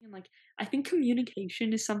like, I think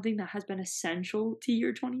communication is something that has been essential to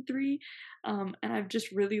year 23. And I've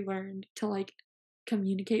just really learned to, like,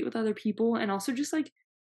 communicate with other people and also just, like,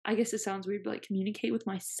 I guess it sounds weird, but, like, communicate with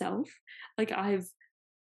myself. Like, I've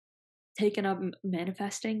taken up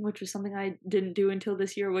manifesting, which was something I didn't do until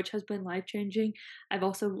this year, which has been life changing. I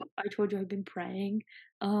told you I've been praying,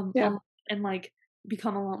 a Yeah. lot and like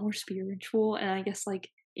become a lot more spiritual and I guess like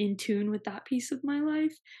in tune with that piece of my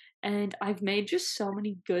life. And I've made just so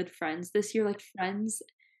many good friends this year, like friends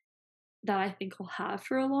that I think I'll have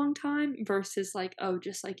for a long time versus like, oh,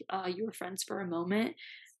 just like, you were friends for a moment.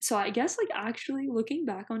 So I guess like actually looking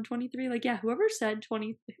back on 23, like yeah, whoever said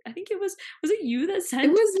 20, I think was it you that It said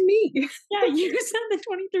was me. yeah, you said that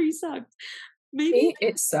 23 sucked. Maybe Me,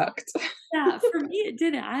 it sucked. yeah, for me it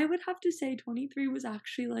didn't. I would have to say 23 was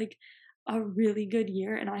actually, like, a really good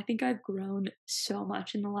year, and I think I've grown so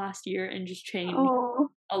much in the last year and just changed Oh.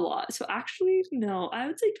 a lot. So actually, no, I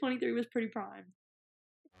would say 23 was pretty prime.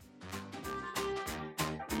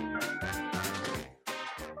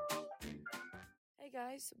 Hey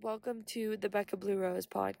guys, welcome to the Becca Blue Rose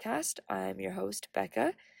podcast. I'm your host,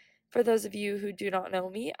 Becca. For those of you who do not know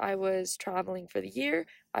me, I was traveling for the year.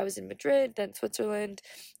 I was in Madrid, then Switzerland,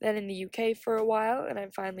 then in the UK for a while, and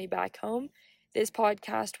I'm finally back home. This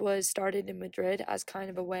podcast was started in Madrid as kind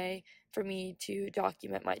of a way for me to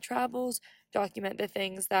document my travels, document the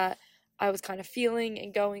things that I was kind of feeling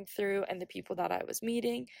and going through, and the people that I was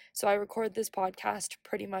meeting. So I record this podcast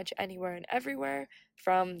pretty much anywhere and everywhere,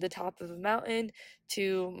 from the top of a mountain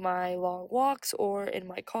to my long walks or in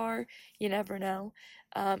my car. You never know.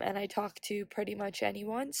 And I talk to pretty much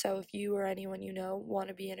anyone. So if you or anyone you know want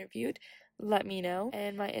to be interviewed, let me know.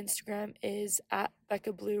 And my Instagram is at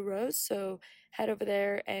Becca Blue Rose. So head over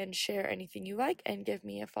there and share anything you like and give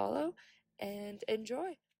me a follow and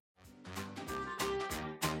enjoy.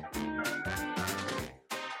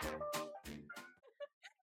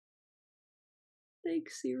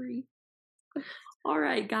 Thanks, Siri.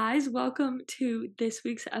 Alright, guys, welcome to this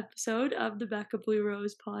week's episode of the Becca Blue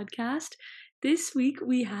Rose podcast. This week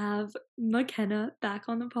we have McKenna back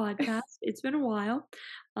on the podcast. It's been a while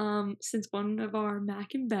since one of our Mack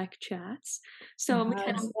and Bec chats. So,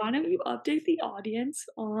 McKenna, Yes. why don't you update the audience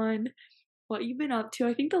on what you've been up to?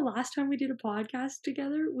 I think the last time we did a podcast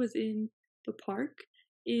together was in the park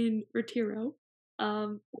in Retiro,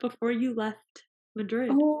 before you left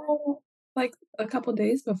Madrid. Oh, like a couple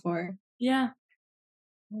days before. Yeah.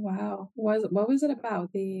 Wow. What was it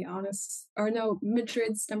about? The honest or no,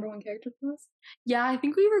 Madrid's number one character class? Yeah, I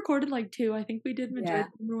think we recorded like 2. I think we did Yeah. Madrid's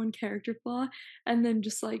number 1 character flaw, and then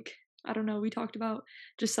just like, I don't know, we talked about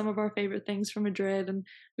just some of our favorite things from Madrid, and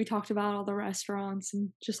we talked about all the restaurants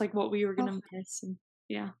and just like what we were Oh, gonna miss, and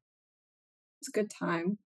yeah, it's a good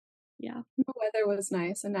time. yeah. The weather was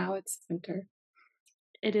nice and now it's winter.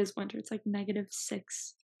 It is winter. It's like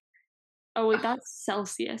 -6. Oh wait, Ah, that's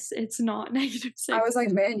Celsius. It's not -6. I was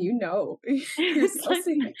like, man, you know. You're It's like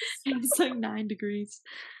Celsius. it's like 9 degrees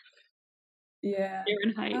Yeah.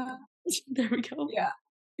 Fahrenheit. Uh, There we go. yeah.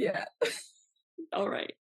 Yeah. All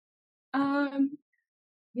right. Um,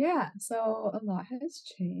 yeah, so a lot has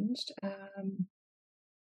changed.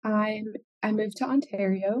 I'm I moved to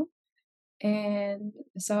Ontario, and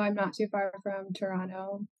so I'm not too far from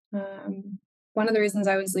Toronto. Um, one of the reasons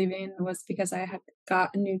I was leaving was because I had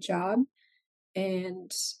got a new job,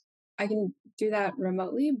 and I can do that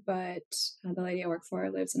remotely, but the lady I work for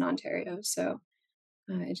lives in Ontario, so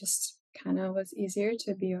it just kind of was easier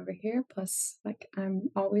to be over here. Plus, like, I'm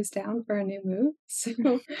always down for a new move.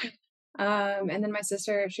 So, and then my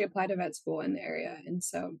sister, she applied to vet school in the area, and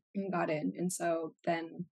got in, and so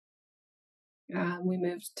then we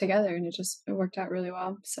moved together, and it worked out really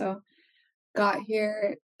well. So got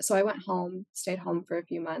here, so I went home, stayed home for a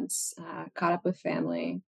few months, caught up with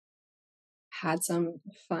family, had some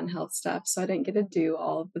fun health stuff. So I didn't get to do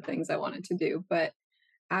all of the things I wanted to do, but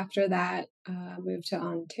after that, moved to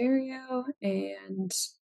Ontario, and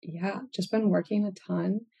yeah, just been working a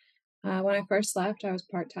ton. When I first left, I was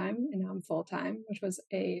part time, and now I'm full time, which was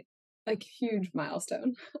a like huge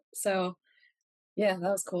milestone. So yeah, that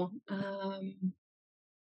was cool. Um,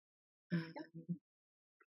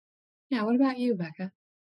 yeah, what about you, Becca?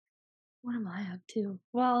 What am I up to?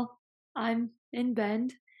 Well, I'm in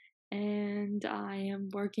Bend and I am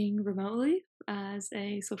working remotely as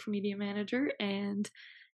a social media manager and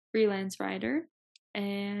freelance writer.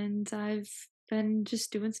 And I've been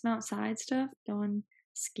just doing some outside stuff, going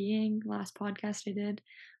skiing. Last podcast I did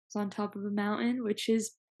was on top of a mountain, which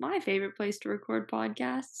is my favorite place to record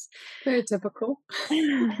podcasts. Very typical.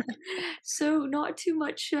 So not too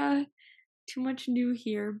much new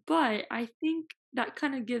here, but I think that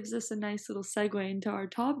kind of gives us a nice little segue into our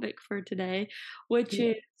topic for today, which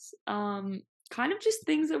Yeah. is kind of just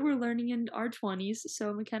things that we're learning in our 20s.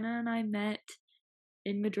 So McKenna and I met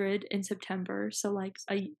in Madrid in September, so like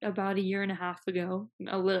about a year and a half ago,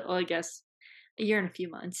 a little, I guess, a year and a few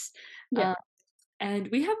months. Yeah. Uh, and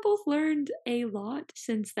we have both learned a lot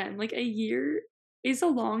since then. Like a year is a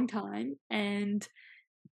long time, and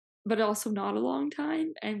but also not a long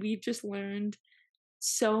time, and we've just learned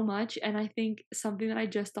so much. And I think something that I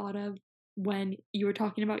just thought of when you were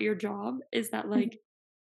talking about your job is that Mhm. like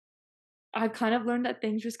I've kind of learned that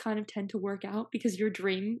things just kind of tend to work out because your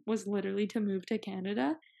dream was literally to move to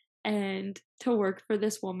Canada and to work for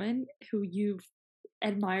this woman who you've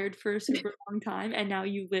admired for a super long time, and now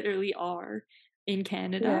you literally are in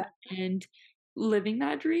Canada Yeah. and living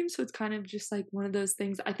that dream. So it's kind of just like one of those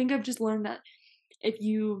things. I think I've just learned that if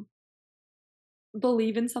you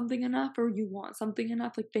believe in something enough or you want something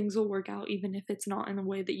enough, like things will work out even if it's not in the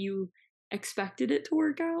way that you expected it to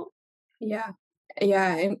work out. Yeah.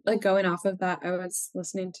 Yeah, and, like, going off of that, I was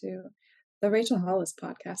listening to the Rachel Hollis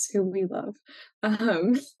podcast, who we love,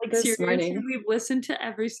 um, Like, this seriously, morning. we've listened to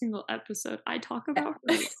every single episode. I talk about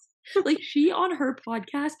her like, she on her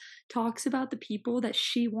podcast talks about the people that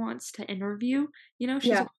she wants to interview, you know,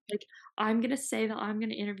 she's Yeah. like, "I'm gonna say that I'm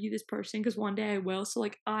gonna interview this person because one day I will, so,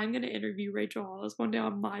 like, I'm gonna interview Rachel Hollis one day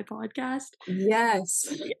on my podcast." Yes.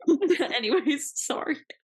 Yeah. Anyways, sorry.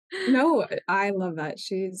 No, I love that.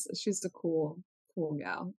 She's a cool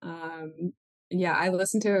gal. Yeah, I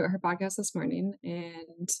listened to her podcast this morning,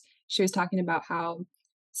 and she was talking about how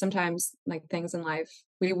sometimes, like, things in life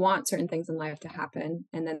we want certain things in life to happen,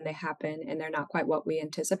 and then they happen, and they're not quite what we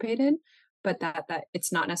anticipated, but that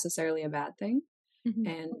it's not necessarily a bad thing, Mhm,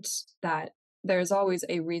 and that there's always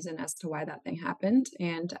a reason as to why that thing happened.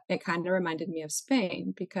 And it kind of reminded me of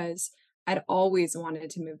Spain because I'd always wanted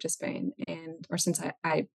to move to Spain, and or since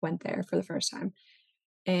I went there for the first time.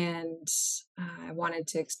 And I wanted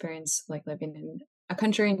to experience like living in a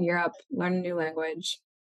country in Europe, learn a new language.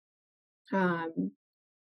 Um,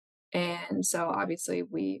 and so obviously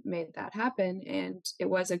we made that happen, and it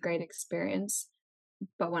was a great experience.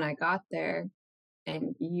 But when I got there,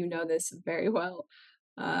 and you know this very well,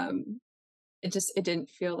 um, it didn't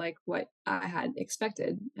feel like what I had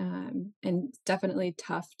expected, and definitely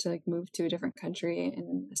tough to, like, move to a different country,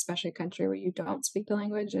 and especially a country where you don't speak the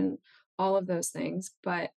language and all of those things,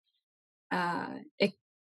 but, it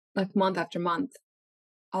like, month after month,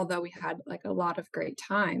 although we had, like, a lot of great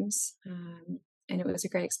times, and it was a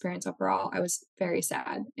great experience overall, I was very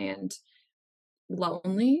sad and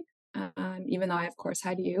lonely, even though I, of course,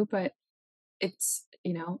 had you, but it's,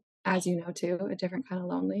 as you know too, a different kinda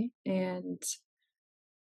lonely, and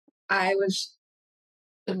I was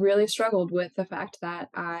really struggled with the fact that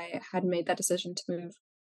I had made that decision to move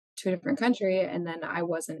to a different country and then I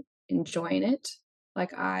wasn't enjoying it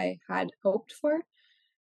like I had hoped for.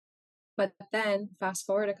 But then fast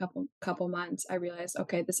forward a couple months, I realized,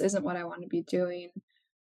 okay, this isn't what I want to be doing.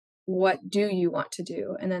 What do you want to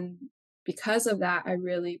do? And then because of that, I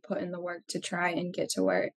really put in the work to try and get to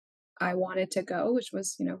where I wanted to go, which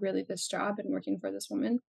was, really this job and working for this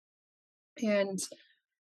woman. And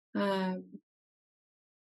um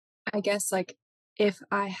I guess, like, if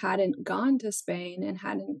I hadn't gone to Spain and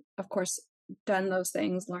hadn't, of course, done those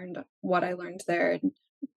things, learned what I learned there, and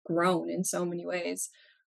grown in so many ways,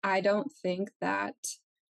 I don't think that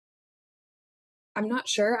I'm not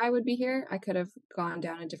sure I would be here. I could have gone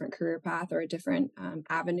down a different career path or a different,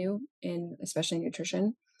 avenue in especially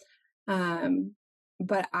nutrition, um,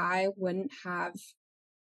 but I wouldn't have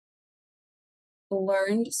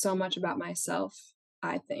learned so much about myself,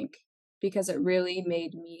 I think, because it really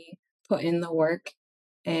made me put in the work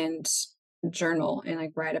and journal and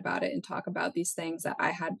like write about it and talk about these things that I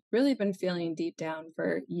had really been feeling deep down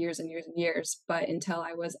for years and years and years. But until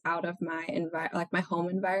I was out of my like my home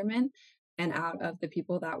environment and out of the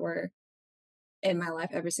people that were in my life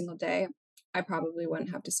every single day, I probably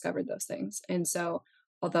wouldn't have discovered those things. And so,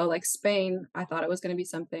 although like Spain, I thought it was going to be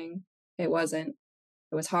something, it wasn't.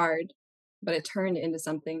 It was hard, but it turned into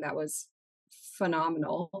something that was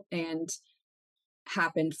phenomenal and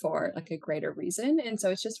happened for like a greater reason. And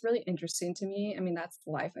so it's just really interesting to me. I mean, that's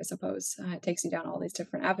life, I suppose. It takes you down all these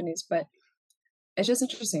different avenues, but it's just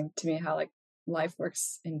interesting to me how like life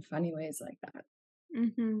works in funny ways like that.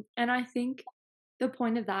 and I think the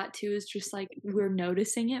point of that too is just, like, we're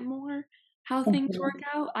noticing it more, how things work Mhm.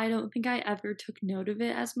 out. I don't think I ever took note of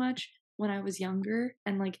it as much when I was younger,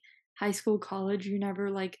 and, like, high school, college, you never,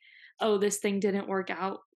 like, "Oh, this thing didn't work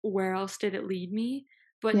out. Where else did it lead me?"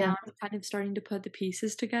 But Yeah. now I'm kind of starting to put the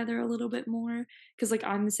pieces together a little bit more because, like,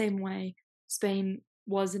 I'm the same way. Spain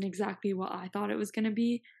wasn't exactly what I thought it was gonna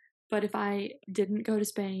be. But if I didn't go to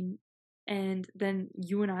Spain and then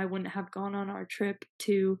you and I wouldn't have gone on our trip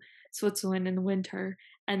to Switzerland in the winter,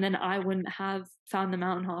 and then I wouldn't have found the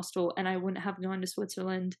mountain hostel and I wouldn't have gone to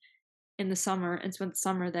Switzerland in the summer and spent the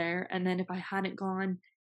summer there. And then if I hadn't gone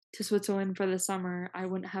to Switzerland for the summer, I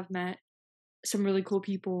wouldn't have met some really cool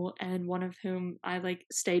people, and one of whom I like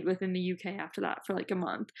stayed with in the UK after that for like a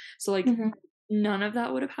month. So like Mhm. none of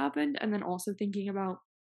that would have happened. And then also thinking about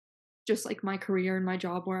just like my career and my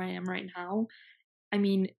job where I am right now. I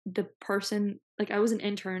mean, the person, like I was an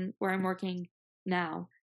intern where I'm working now,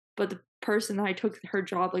 but the person that I took her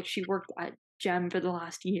job, like she worked at Gem for the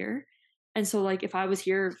last year. And so like if I was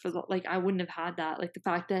here for the like I wouldn't have had that. Like the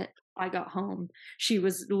fact that I got home, she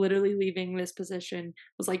was literally leaving this position,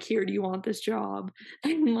 was like, "Here, do you want this job?"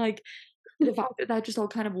 And like the fact that that just all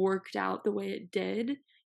kind of worked out the way it did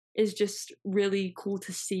is just really cool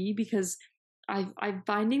to see, because I'm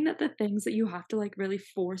finding that the things that you have to like really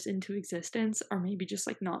force into existence are maybe just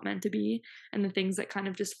like not meant to be, and the things that kind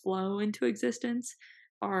of just flow into existence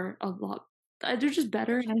are a lot. They're just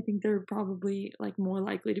better, and I think they're probably like more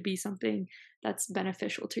likely to be something that's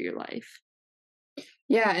beneficial to your life.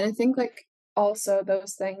 Yeah, and I think, like, also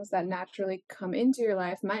those things that naturally come into your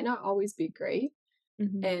life might not always be great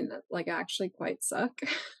Hmm. and, like, actually quite suck.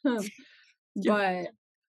 Um, Yeah. but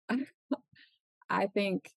I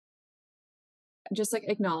think just, like,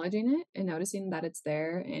 acknowledging it and noticing that it's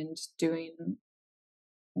there and doing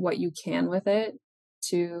what you can with it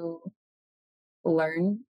to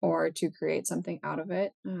learn or to create something out of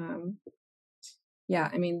it. Yeah,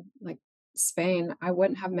 I mean, like, Spain, I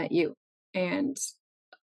wouldn't have met you and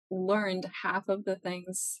learned half of the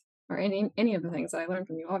things or any of the things that I learned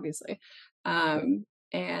from you, obviously.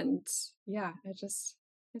 And yeah, it's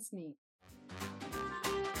neat.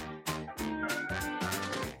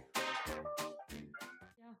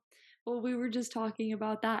 Yeah. Well, we were just talking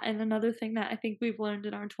about that. And another thing that I think we've learned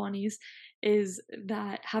in our 20s is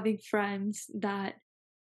that having friends that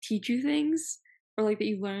teach you things, or like that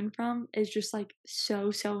you learn from, is just like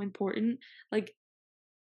so, so important. Like,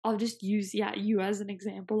 I'll just use, yeah, you as an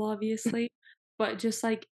example, obviously, but just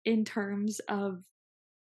like in terms of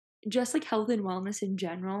just like health and wellness in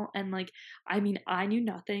general. And like, I mean, I knew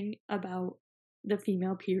nothing about the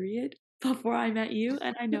female period before I met you.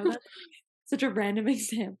 And I know that's such a random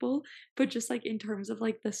example, but just like in terms of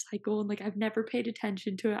like the cycle, and like I've never paid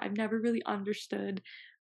attention to it. I've never really understood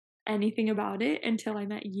anything about it until I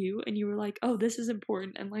met you, and you were like, "Oh, this is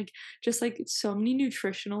important." And like just like so many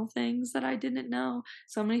nutritional things that I didn't know,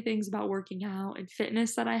 so many things about working out and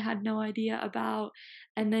fitness that I had no idea about.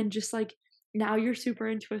 And then just like now you're super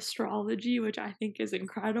into astrology, which I think is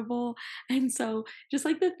incredible. And so just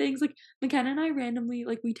like the things like McKenna and I randomly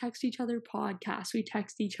like we text each other podcasts, we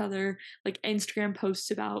text each other like Instagram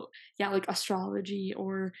posts about, yeah, like astrology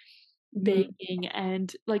or Mhm. baking.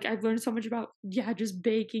 And like I've learned so much about, yeah, just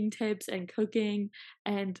baking tips and cooking.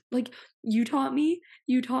 And like you taught me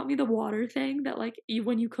the water thing, that like you,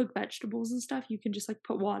 when you cook vegetables and stuff, you can just like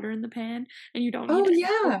put water in the pan and you don't need Oh any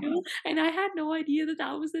yeah. oil. And I had no idea that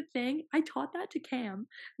that was the thing. I taught that to Cam.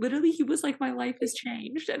 Literally, he was like, "My life has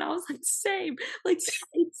changed," and I was like, "Same." Like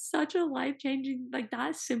it's such a life changing, like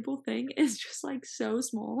that simple thing is just like so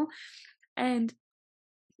small. And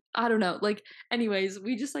I don't know, like, anyways,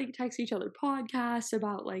 we just, like, text each other podcasts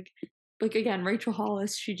about, like, again, Rachel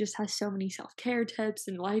Hollis, she just has so many self-care tips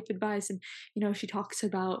and life advice, and, she talks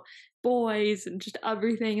about boys and just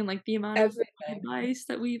everything, and, like, the amount of Everything. advice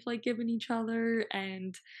that we've, like, given each other.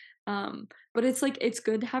 And, but it's, like, it's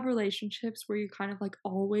good to have relationships where you're kind of, like,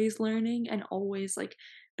 always learning and always, like,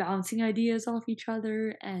 bouncing ideas off each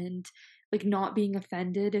other, and, like, not being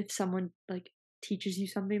offended if someone, like, teaches you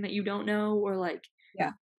something that you don't know, or, like,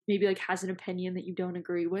 Yeah. maybe, like, has an opinion that you don't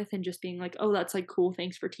agree with, and just being like, "Oh, that's, like, cool,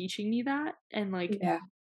 thanks for teaching me that," and, like, Yeah.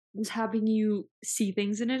 just having you see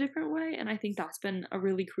things in a different way. And I think that's been a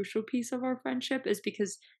really crucial piece of our friendship, is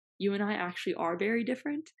because you and I actually are very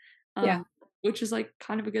different, Yeah. um, which is, like,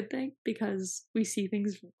 kind of a good thing because we see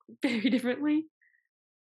things very differently.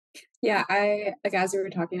 Yeah. I like as we were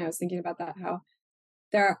talking, I was thinking about that, how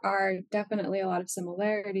there are definitely a lot of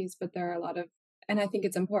similarities, but there are a lot of and I think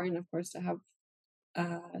it's important, of course, to have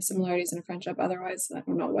similarities in a friendship. Otherwise, I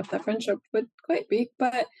don't know what the friendship would quite be,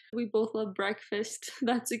 but We both love breakfast.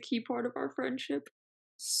 That's a key part of our friendship.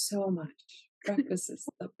 so much. Breakfast is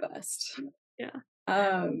the best. Yeah.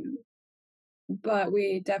 Um, but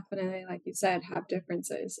we definitely, like you said, have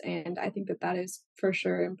differences. And I think that that is for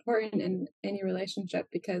sure important in any relationship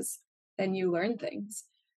because then you learn things.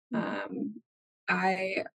 Mhm. Um,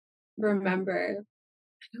 I remember,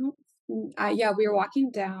 I don't Yeah, we were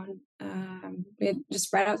walking down, we had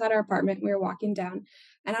just right outside our apartment, we were walking down,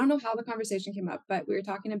 and I don't know how the conversation came up, but we were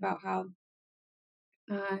talking about how,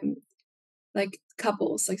 um, like,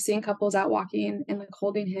 couples, like, seeing couples out walking and, like,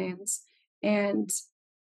 holding hands, and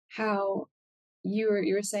how you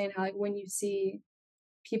were saying how, like, when you see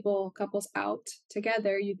couples out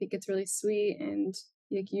together, you think it's really sweet and,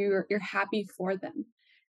 like, you're happy for them,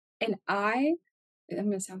 and I'm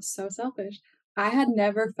gonna sound so selfish, I had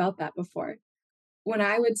never felt that before. When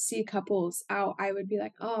I would see couples out, I would be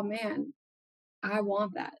like, "Oh, man, I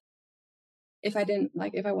want that." If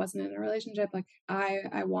I wasn't in a relationship, like,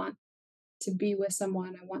 I want to be with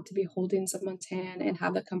someone, I want to be holding someone's hand and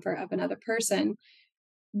have the comfort of another person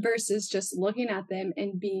versus just looking at them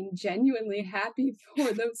and being genuinely happy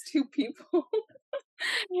for those 2 people.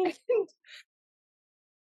 And,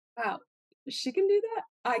 wow, she can do that,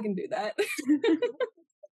 I can do that.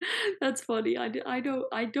 That's funny. I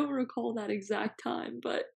don't recall that exact time,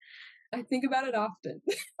 but I think about it often.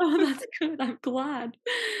 oh, that's good. I'm glad.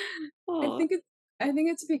 I Oh, think it's I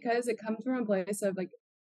think it's because it comes from a place of, like,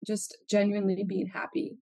 just genuinely being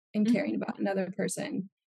happy and caring mhm, about another person,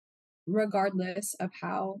 regardless of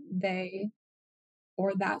how they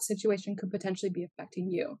or that situation could potentially be affecting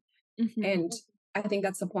you. mhm, And I think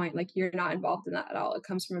that's the point. Like, you're not involved in that at all. It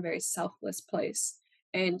comes from a very selfless place.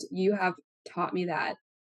 And you have taught me that.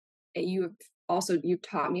 And you've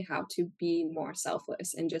taught me how to be more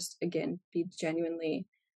selfless and just again be genuinely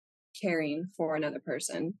caring for another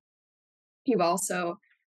person. You've also,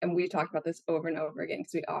 and we've talked about this over and over again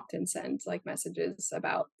because we often send like messages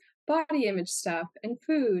about body image stuff and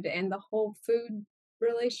food and the whole food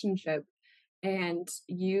relationship. And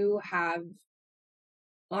you have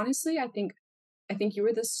honestly, I think you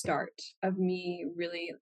were the start of me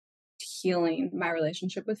really healing my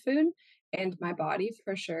relationship with food and my body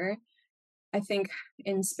for sure. I think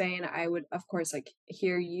in Spain, I would, of course, like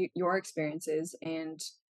hear your experiences and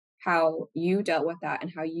how you dealt with that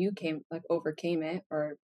and how you overcame it,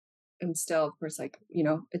 or and still, of course, like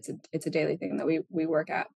it's a daily thing that we work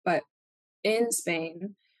at. But in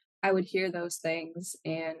Spain, I would hear those things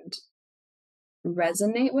and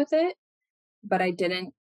resonate with it, but I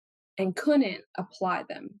didn't and couldn't apply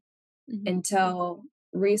them mhm, until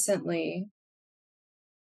recently.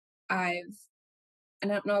 I've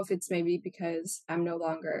and I don't know if it's maybe because I'm no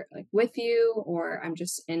longer like with you or I'm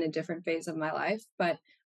just in a different phase of my life, but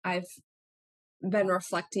I've been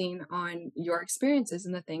reflecting on your experiences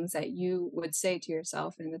and the things that you would say to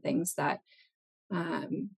yourself and the things that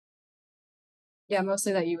um yeah,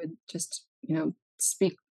 mostly that you would just,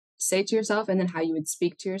 say to yourself and then how you would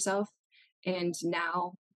speak to yourself. And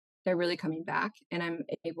now they're really coming back and I'm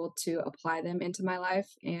able to apply them into my life.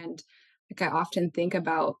 And like I often think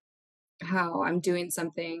about how I'm doing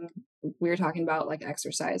something. We were talking about like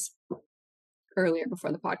exercise earlier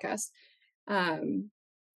before the podcast, um,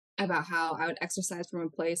 about how I would exercise from a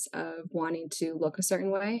place of wanting to look a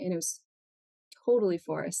certain way, and it was totally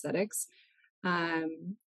for aesthetics.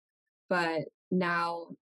 Um, but now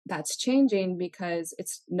that's changing because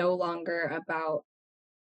it's no longer about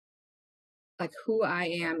like who I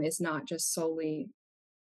am is not just solely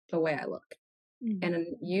the way I look. mhm. And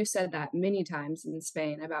you said that many times in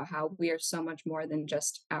Spain about how we are so much more than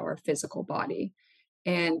just our physical body.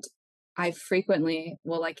 And I frequently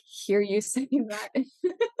will like hear you saying that and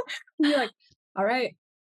be like, all right,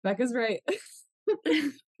 Becca's right.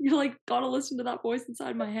 You're like, "Gotta listen to that voice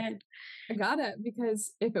inside my head." I got it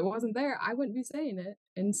because if it wasn't there, I wouldn't be saying it.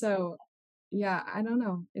 And so, yeah, I don't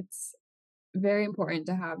know. It's very important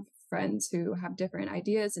to have friends who have different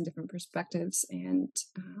ideas and different perspectives and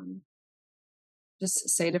just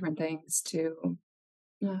say different things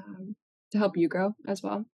um, to help you grow as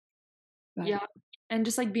well. But Yeah, and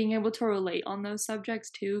just, like, being able to relate on those subjects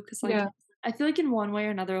too, because like, yeah, I feel like in one way or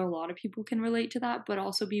another, a lot of people can relate to that, but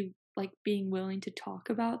also being willing to talk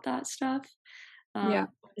about that stuff, yeah,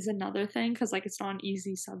 is another thing because like, it's not an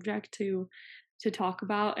easy subject to talk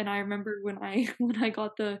about, and I remember when I when I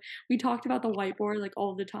got we talked about the whiteboard, like,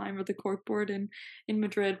 all the time, or the corkboard in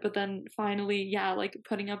Madrid, but then finally, yeah, like,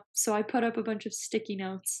 I put up a bunch of sticky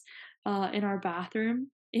notes, in our bathroom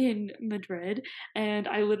in Madrid, and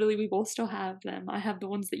we both still have them. I have the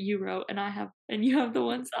ones that you wrote, and you have the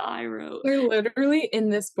ones that I wrote. they're literally in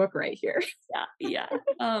this book right here. Yeah, yeah.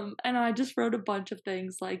 And I just wrote a bunch of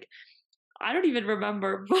things, like, I don't even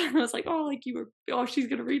remember, but I was like, "Oh, like, she's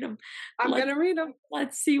gonna read them. I'm Let's gonna read them.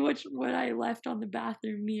 let's see what I left on the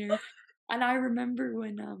bathroom mirror." And I remember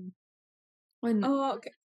when Oh,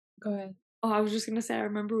 okay. Go ahead. oh, I was just gonna say, I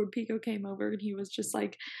remember when Pico came over and he was just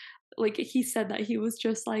like, he said that he was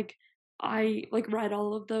just like, I, like, read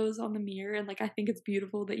all of those on the mirror, and, like, I think it's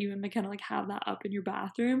beautiful that you and McKenna, like, have that up in your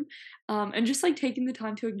bathroom, and just, like, taking the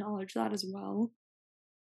time to acknowledge that as well.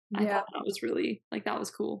 I Yeah, thought that was really like, that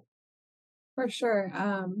was cool. for sure.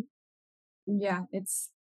 Yeah, it's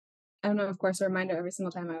I don't know, of course, a reminder every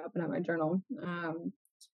single time I open up my journal.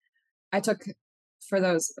 I took for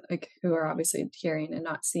those like who are obviously hearing and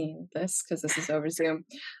not seeing this because this is over Zoom.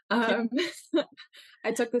 Yeah. Um,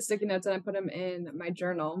 I took the sticky notes and I put them in my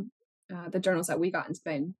journal, the journals that we got in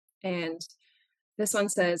Spain. And this one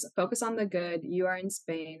says, focus on the good. You are in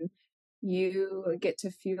Spain. You get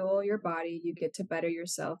to fuel your body. You get to better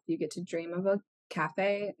yourself. You get to dream of a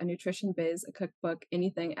cafe, a nutrition biz, a cookbook,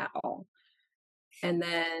 anything at all. And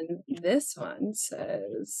then this one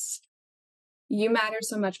says, you matter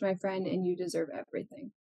so much, my friend, and you deserve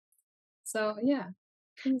everything. So, yeah,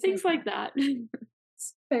 things like Things like that. that.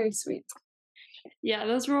 It's very sweet. Yeah,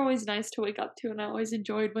 those were always nice to wake up to, and I always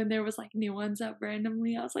enjoyed when there was, like, new ones up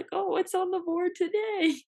randomly. I was like, "Oh, what's on the board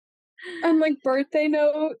today?" And like birthday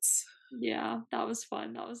notes. Yeah, that was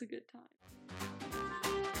fun. That was a good time.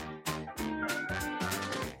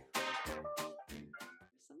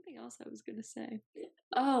 Something else I was gonna say.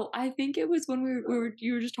 Oh, I think it was when we were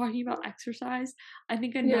you were just talking about exercise. I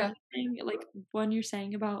think Yeah. another thing, like, when you're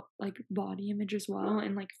saying about, like, body image as well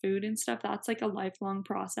and, like, food and stuff, that's, like, a lifelong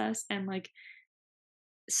process and, like,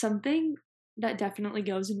 something that definitely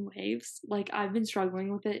goes in waves. Like, I've been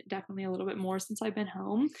struggling with it definitely a little bit more since I've been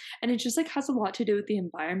home, and it just, like, has a lot to do with the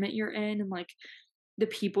environment you're in and, like, the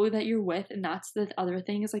people that you're with, and that's the other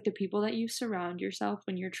thing is, like, the people that you surround yourself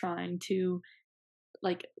when you're trying to,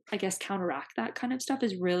 like, I guess, counteract that kind of stuff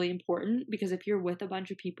is really important because if you're with a bunch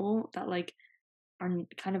of people that, like, are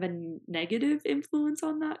kind of a negative influence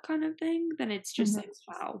on that kind of thing, then it's just Mhm. like,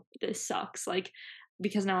 wow, this sucks. Like,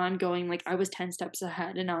 because now I'm going, like, I was 10 steps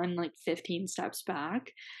ahead and now I'm like 15 steps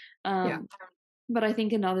back. Yeah. Um, but I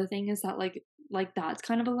think another thing is that, like that's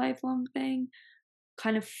kind of a lifelong thing.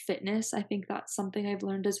 Kind of fitness, I think that's something I've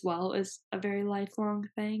learned as well is a very lifelong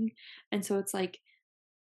thing. And so it's like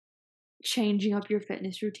changing up your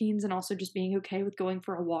fitness routines and also just being okay with going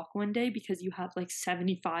for a walk one day because you have like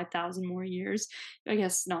 75,000 more years. I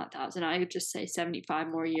guess not 1,000, I would just say 75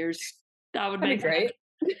 more years. That would That'd make be great.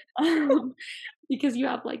 sense. Because you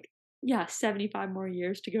have like, yeah, 75 more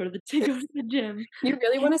years to go to the to go to the gym. You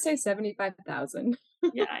really wanna say 75,000.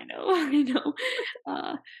 Yeah, I know, I know.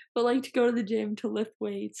 Uh, but, like, to go to the gym, to lift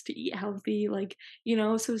weights, to eat healthy, like,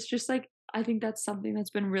 so it's just, like, I think that's something that's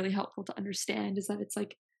been really helpful to understand is that it's,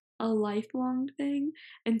 like, a lifelong thing,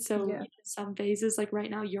 and so, Yeah. some phases, like, right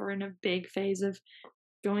now, you're in a big phase of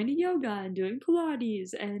going to yoga and doing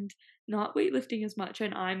Pilates and not weightlifting as much,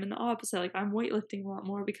 and I'm in the opposite, like, I'm weightlifting a lot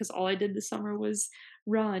more because all I did this summer was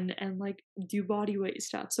run and, like, do body weight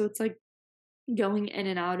stuff, so it's, like, going in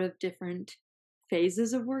and out of different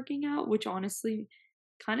phases of working out, which honestly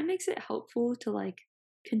kind of makes it helpful to like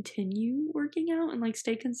continue working out and like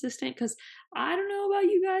stay consistent because I don't know about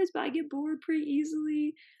you guys, but I get bored pretty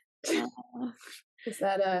easily. Uh, Is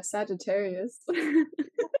that, Sagittarius?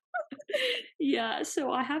 yeah,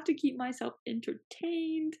 so I have to keep myself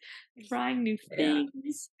entertained, trying new Yeah.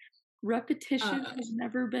 things. Repetition Uh, has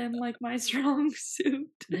never been like my strong suit.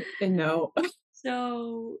 and no.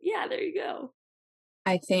 So, yeah, there you go.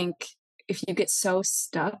 I think if you get so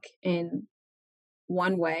stuck in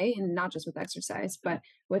one way, and not just with exercise, but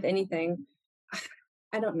with anything,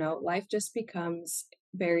 I don't know, life just becomes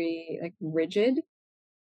very, like, rigid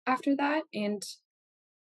after that, and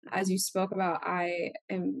as you spoke about, I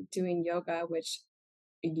am doing yoga, which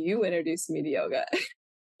you introduced me to yoga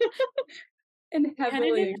and And I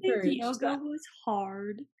heavily didn't think encouraged yoga that. was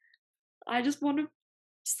hard. I just want to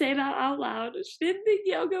say that out loud. She didn't think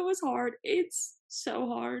yoga was hard. It's so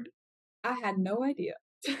hard. I had no idea.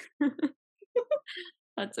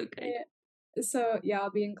 That's okay. Yeah. So, yeah,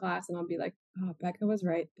 I'll be in class and I'll be like, "Oh, Becca was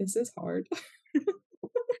right. This is hard."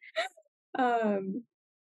 Um,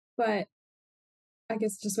 but I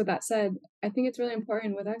guess just with that said, I think it's really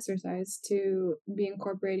important with exercise to be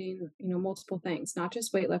incorporating, multiple things, not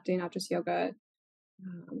just weightlifting, not just yoga,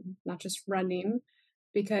 not just running,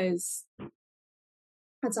 because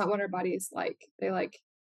that's not what our bodies like. They like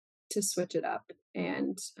to switch it up.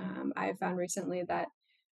 And I have found recently that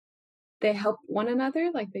they help one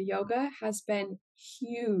another. Like the yoga has been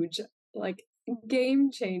huge, like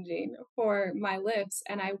game changing for my lifts.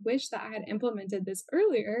 And I wish that I had implemented this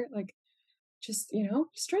earlier. Like, just,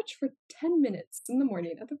 stretch for 10 minutes in the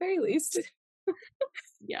morning at the very least,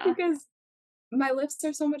 Yeah. because my lifts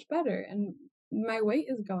are so much better and my weight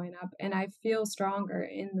is going up and I feel stronger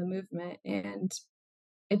in the movement. And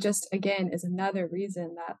it just, again, is another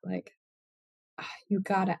reason that, like, you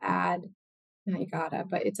gotta add, not you gotta,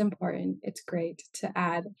 but it's important. It's great to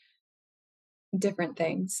add different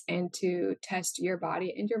things and to test your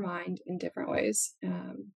body and your mind in different ways.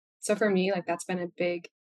 So for me, like that's been a big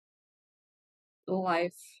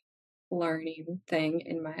life learning thing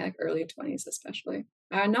in my like early 20s, especially.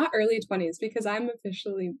 Not early 20s because I'm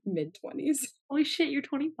officially mid 20s. Holy shit, you're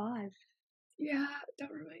 25. Yeah,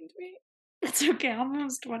 don't remind me. That's okay, I'm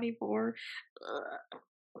almost 24. Ugh,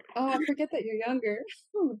 Oh, I forget that you're younger.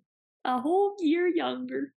 a whole year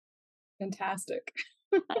younger. Fantastic.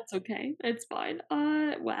 That's okay, it's fine.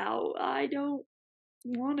 Wow, I don't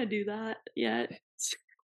wanna do that yet.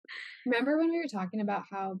 Remember when we were talking about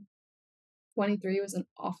how 23 was an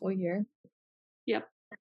awful year? Yep,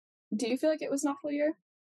 Do you feel like it was an awful year?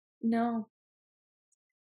 no.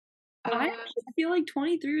 I Uh, actually feel like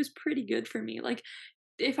 23 was pretty good for me, like,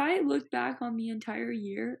 if I look back on the entire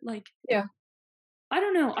year, like, yeah. I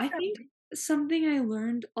don't know, I think something I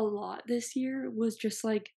learned a lot this year was just,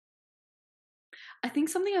 like, I think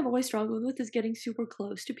something I've always struggled with is getting super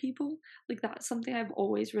close to people. Like, that's something I've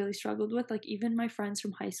always really struggled with. Like, even my friends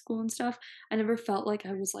from high school and stuff, I never felt like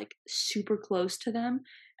I was, like, super close to them.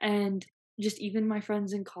 And just even my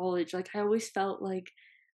friends in college, like, I always felt like,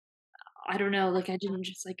 I don't know, like, I didn't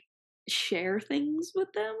just, like, share things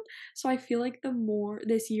with them. So I feel like the more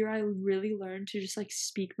this year, I really learned to just, like,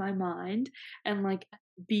 speak my mind and, like,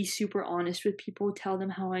 be super honest with people, tell them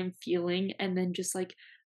how I'm feeling, and then just, like,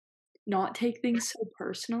 not take things so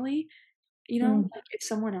personally. Mm, Like, if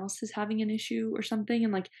someone else is having an issue or something,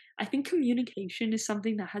 and, like, I think communication is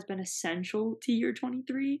something that has been essential to year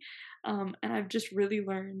 23, and I've just really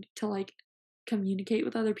learned to, like, communicate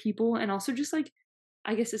with other people and also just, like,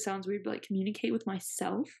 I guess it sounds weird, but, like, communicate with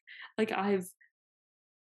myself. Like, I've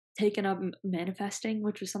taken up manifesting,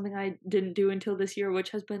 which was something I didn't do until this year,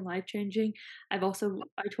 which has been life changing. I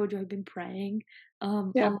told you I've been praying, a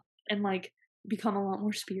yeah. lot and like become a lot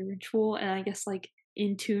more spiritual and I guess like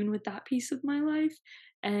in tune with that piece of my life.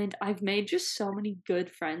 And I've made just so many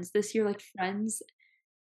good friends this year, like friends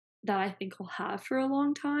that I think I'll have for a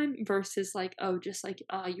long time versus like, oh, just like,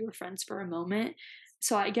 you were friends for a moment.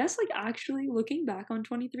 So I guess like actually looking back on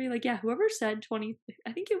 23, like, yeah, whoever said 20,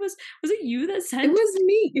 I think was it you that It said was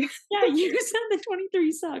me. yeah, you said that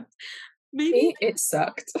 23 sucked. Maybe Me, it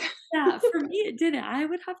sucked. yeah, for me it didn't. I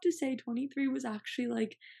would have to say 23 was actually,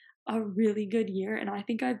 like, a really good year, and I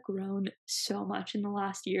think I've grown so much in the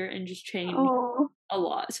last year and just changed Oh, a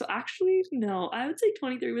lot. So actually, no, I would say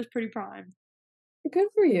 23 was pretty prime. good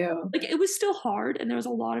for you. Like, it was still hard, and there was a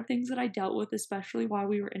lot of things that I dealt with, especially while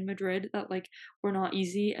we were in Madrid that, like, were not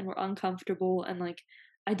easy and were uncomfortable, and, like,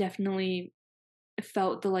 I definitely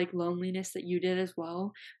felt the, like, loneliness that you did as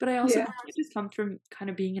well, but I also Yeah. think it just comes from kind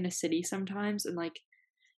of being in a city sometimes, and, like,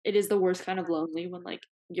 it is the worst kind of lonely when, like,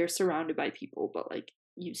 you're surrounded by people, but, like,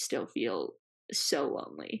 you still feel so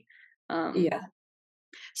lonely. Um, Yeah,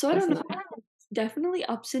 so I don't know, definitely. definitely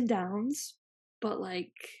ups and downs, but,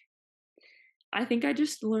 like, I think I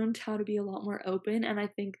just learned how to be a lot more open, and I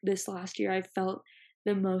think this last year I felt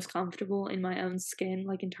the most comfortable in my own skin,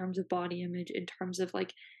 like, in terms of body image, in terms of,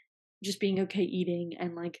 like, just being okay eating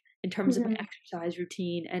and, like, in terms of my Mhm. exercise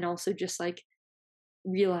routine and also just, like,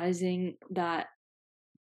 realizing that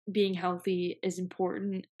being healthy is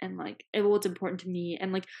important and, like well, it's important to me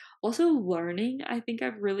and, like, also learning. I think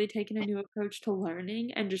I've really taken a new approach to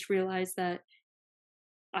learning and just realized that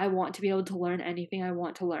I want to be able to learn anything I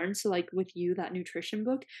want to learn. So, like, with you, that nutrition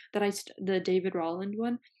book that the David Rolland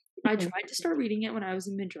one, I Mhm. tried to start reading it when I was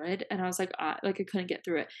in Madrid, and I was like, I couldn't get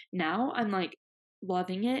through it. Now I'm, like,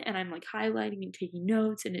 loving it, and I'm, like, highlighting and taking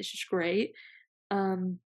notes, and it's just great.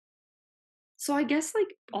 Um, so I guess, like,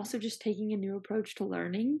 also just taking a new approach to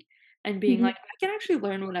learning and being Mhm. like, "I can actually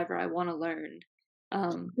learn whatever I wanna learn."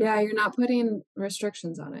 Um, Yeah, you're not putting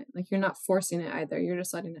restrictions on it. Like, you're not forcing it either. You're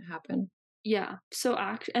just letting it happen. yeah, so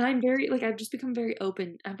and I'm very like, I've just become very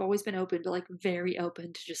open. I've always been open, but, like, very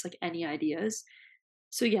open to just, like, any ideas.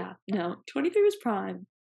 So, yeah, no, 23 was prime.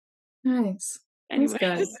 Nice. That's Anyways.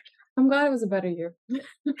 good. I'm glad it was a better year.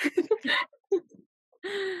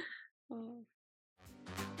 Oh,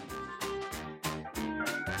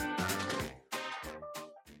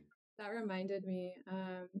 That reminded me,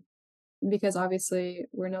 because obviously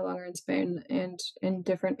we're no longer in Spain and in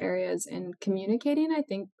different areas, and communicating, I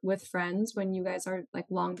think, with friends when you guys are like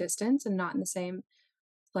long distance and not in the same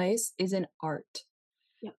place is an art.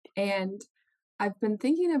 yep. And I've been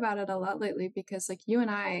thinking about it a lot lately because, like, you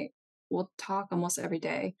and I will talk almost every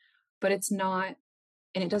day, but it's not,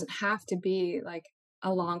 and it doesn't have to be like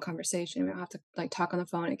a long conversation. We don't have to like talk on the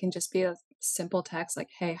phone. It can just be a simple text like,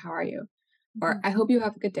 "Hey, how are you?" Or Mhm, "I hope you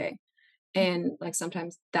have a good day." And like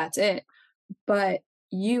sometimes that's it. But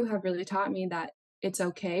you have really taught me that it's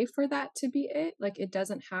okay for that to be it. Like, it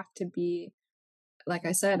doesn't have to be, like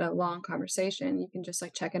I said, a long conversation. You can just,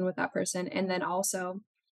 like, check in with that person, and then also,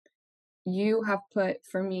 you have put,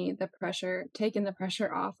 for me, the pressure taken the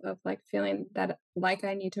pressure off of, like, feeling that, like,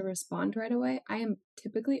 I need to respond right away. I am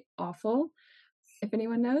typically awful, if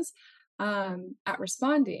anyone knows, at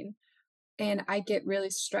responding, and I get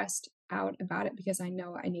really stressed out about it because I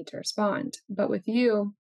know I need to respond. But with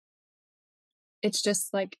you, it's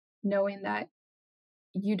just, like, knowing that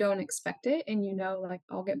you don't expect it and you know, like,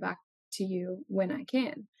 I'll get back to you when I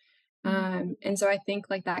can. Mhm. And so I think,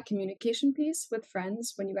 like, that communication piece with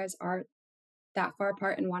friends when you guys are that far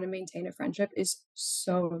apart and wanna maintain a friendship is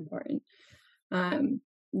so important. Um,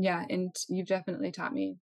 yeah, and you've definitely taught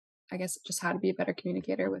me, I guess, just how to be a better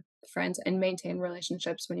communicator with friends and maintain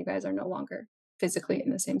relationships when you guys are no longer physically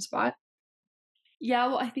in the same spot. Yeah,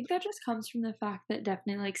 well, I think that just comes from the fact that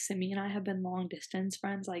definitely, like, Simi and I have been long distance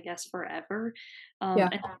friends, I guess, forever,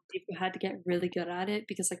 Yeah, and we've had to get really good at it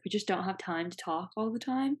because, like, we just don't have time to talk all the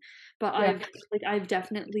time, but yeah, I've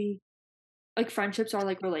definitely like, friendships are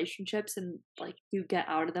like relationships and, like, you get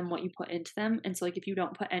out of them what you put into them, and so, like, if you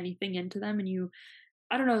don't put anything into them and you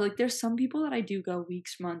I don't know, like, there's some people that I do go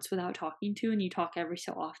weeks, months without talking to, and you talk every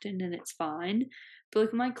so often, and it's fine. But,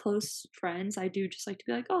 like, my close friends, I do just like to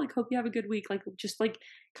be like, "Oh, like, hope you have a good week." Like, just, like,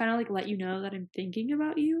 kinda, like, let you know that I'm thinking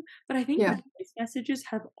about you. But I think yeah. voice messages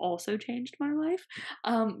have also changed my life,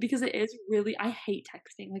 because it is really I hate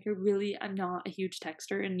texting. Like, I'm not a huge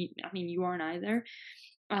texter, and I mean, you aren't either.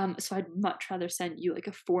 So I'd much rather send you, like,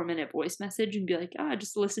 a 4-minute voice message and be like, "Ah,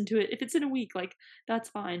 just listen to it." If it's in a week, like, that's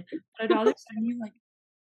fine. But I'd rather send you, like,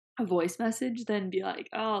 a voice message than be like,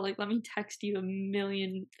 "Oh, like, let me text you a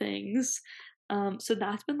million things." So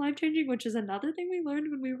that's been life-changing, which is another thing we learned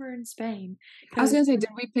when we were in Spain. I was Because gonna say, did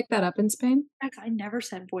we pick that up in Spain? I never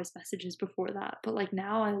sent voice messages before that, but, like,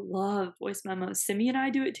 now I love voice memos. Simi and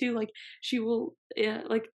I do it too, like, she will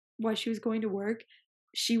like, while she was going to work,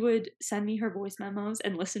 she would send me her voice memos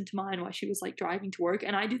and listen to mine while she was, like, driving to work,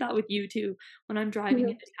 and I do that with you too. When I'm driving Mhm.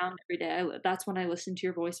 into town every day, that's when I listen to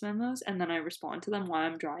your voice memos, and then I respond to them while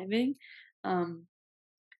I'm driving. Um,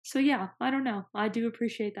 so yeah, I don't know. I do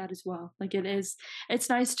appreciate that as well. Like, it's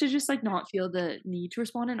nice to just, like, not feel the need to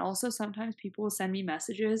respond, and also sometimes people will send me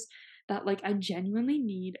messages that, like, I genuinely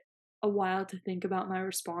need a while to think about my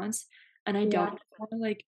response, and I Yeah. don't wanna,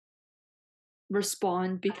 like,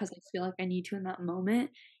 respond because I feel like I need to in that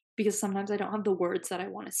moment, because sometimes I don't have the words that I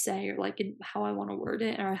wanna say or, like, in how I wanna word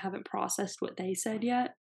it, or I haven't processed what they said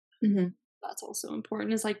yet. Mhm. That's also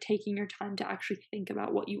important, is, like, taking your time to actually think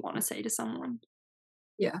about what you wanna say to someone.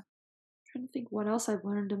 Yeah. Trying to think what else I've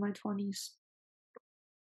learned in my 20s.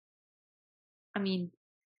 I mean,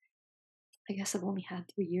 I guess I've only had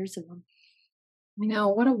 3 years of them. I know,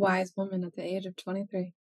 what a wise woman at the age of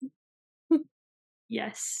 23.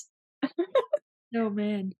 Yes. Oh,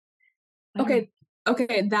 man. I don't know. Okay,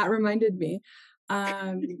 okay, that reminded me.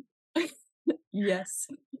 Um, yes.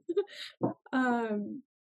 Um,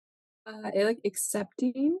 like,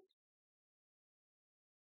 accepting,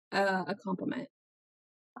 a compliment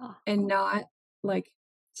Ah, and not, like,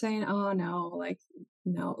 saying, "Oh, no," like,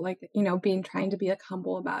 no, like, being trying to be, like,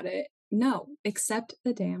 humble about it. No, accept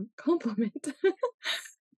the damn compliment.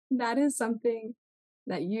 That is something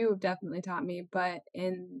that you've definitely taught me, but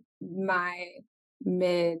in my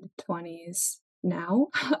mid-20s now,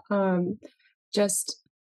 just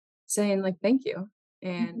saying, like, "Thank you,"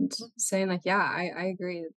 and mhm, saying, like, "Yeah, I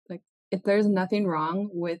agree," like, if there's nothing wrong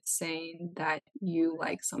with saying that you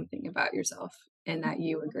like something about yourself and that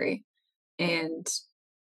you agree, and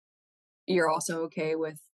you're also okay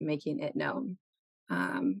with making it known.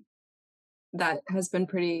 Um, that has been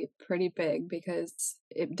pretty big because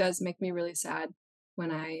it does make me really sad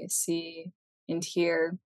when I see and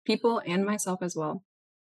hear people and myself as well,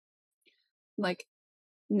 like,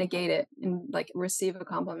 negate it and, like, receive a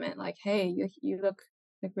compliment like, "Hey, you look,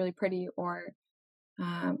 like, really pretty," or,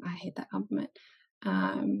 I hate that compliment.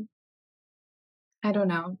 Um, I don't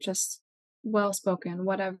know, just well spoken,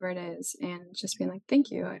 whatever it is, and just being like, "Thank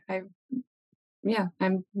you. I yeah,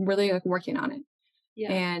 I'm really, like, working on it."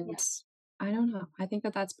 yeah. And I don't know, I think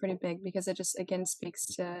that that's pretty big because it just, again, speaks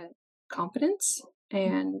to confidence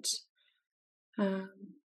and,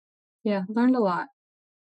 um, yeah, learned a lot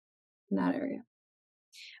in that area.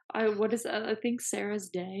 I think Sarah's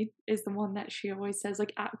Day is the one that she always says,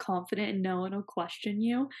 like, "Act confident and no one will question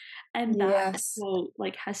you," and that Yes. quote,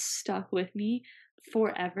 like, has stuck with me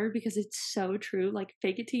forever because it's so true, like,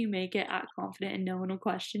 "Fake it till you make it, act confident and no one will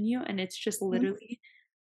question you," and it's just Mhm. literally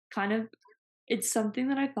kind of it's something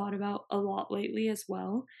that I've thought about a lot lately as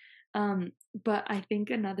well, But I think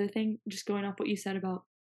another thing, just going off what you said about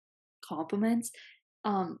compliments,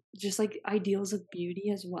 just like ideals of beauty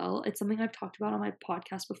as well. It's something I've talked about on my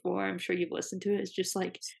podcast before. I'm sure you've listened to it. It's just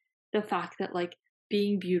like the fact that like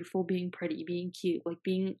being beautiful, being pretty, being cute, like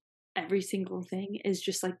being every single thing is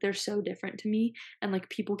just like they're so different to me. And like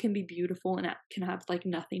people can be beautiful and that can have like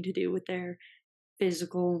nothing to do with their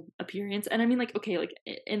physical appearance. And I mean, like, okay, like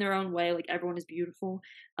in their own way, like everyone is beautiful.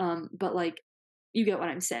 But like you get what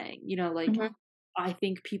I'm saying, like Mhm. I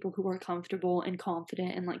think people who are comfortable and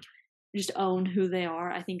confident and like just own who they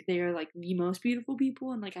are, I think they are like the most beautiful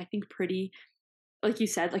people. And like I think pretty, like you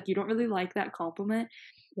said, like you don't really like that compliment.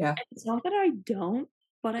 Yeah. And it's not that I don't,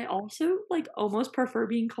 but I also like almost prefer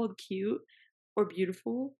being called cute or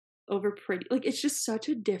beautiful over pretty. Like it's just such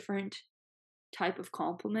a different type of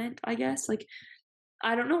compliment, I guess. Like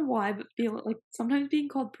I don't know why, but feel like sometimes being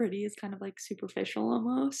called pretty is kind of like superficial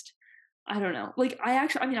almost. I don't know. Like I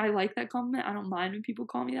mean, I like that compliment. I don't mind when people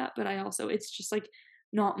call me that, but I also it's just like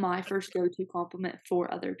not my first go-to compliment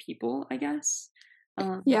for other people, I guess.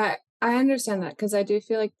 Um, Yeah, I understand that because I do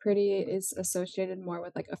feel like pretty is associated more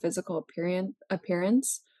with like a physical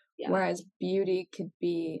appearance, yeah. whereas beauty could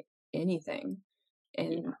be anything,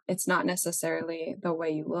 and Yeah. it's not necessarily the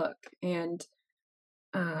way you look. And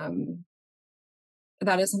um,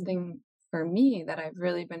 that is something for me that I've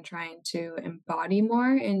really been trying to embody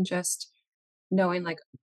more in just knowing like,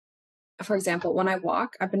 for example, when I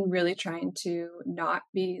walk, I've been really trying to not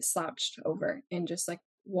be slouched over and just like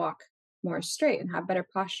walk more straight and have better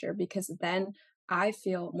posture because then I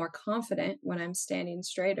feel more confident when I'm standing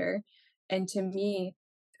straighter. And to me,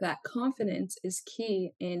 that confidence is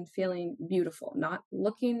key in feeling beautiful, not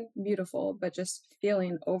looking beautiful, but just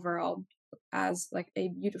feeling overall as like a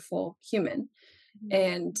beautiful human. Mhm.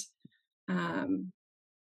 And um,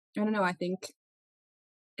 I don't know, I think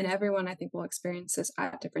and everyone I think will experience this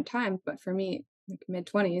at different times, but for me, like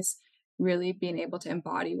mid-20s, really being able to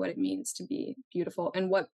embody what it means to be beautiful and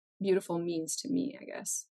what beautiful means to me, I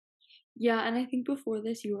guess. Yeah, and I think before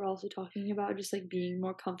this you were also talking about just like being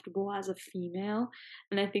more comfortable as a female,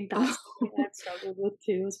 and I think that's something Oh. I've struggled with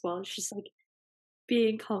too as well. It's just like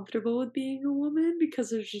being comfortable with being a woman because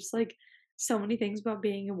there's just like so many things about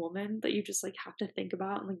being a woman that you just like have to think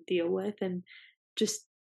about and like deal with and just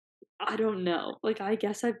I don't know. Like I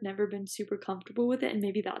guess I've never been super comfortable with it and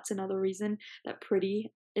maybe that's another reason that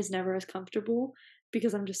pretty is never as comfortable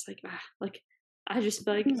because I'm just like like I just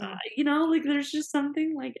feel like Hmm. like there's just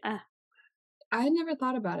something like I had never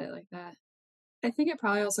thought about it like that. I think it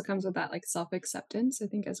probably also comes with that like self-acceptance. I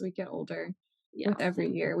think as we get older, yeah. with every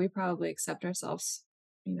year, we probably accept ourselves,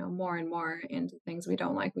 more and more and the things we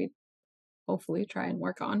don't like, we hopefully try and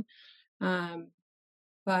work on. Um,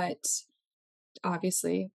 but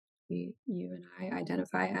obviously you and I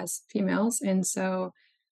identify as females. And so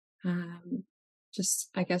um, just,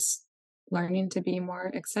 I guess, learning to be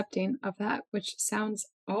more accepting of that, which sounds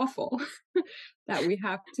awful that we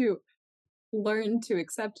have to learn to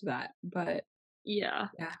accept that. But Yeah.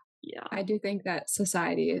 yeah, Yeah. I do think that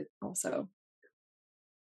society also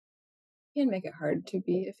can make it hard to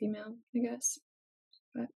be a female, I guess.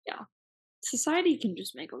 But Yeah. Society can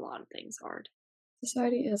just make a lot of things hard.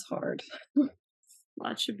 society is hard.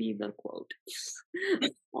 That should be the quote.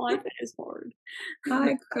 Life is hard.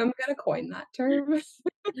 I'm gonna coin that term.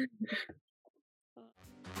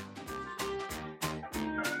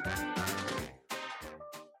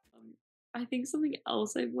 I think something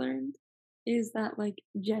else I've learned is that, like,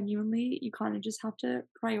 genuinely, you kind of just have to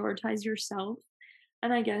prioritize yourself.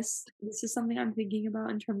 And I guess this is something I'm thinking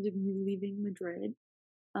about in terms of you leaving Madrid.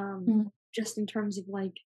 Mm, Just in terms of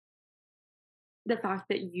like the fact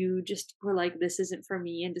that you just were like, this isn't for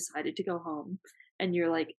me and decided to go home. And you're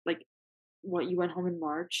like what you went home in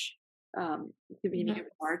March, the beginning mhm, of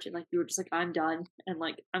March, and like you were just like, I'm done and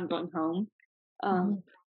like I'm going home. Um, mhm,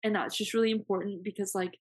 and that's just really important because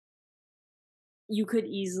like you could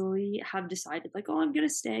easily have decided like, oh, I'm gonna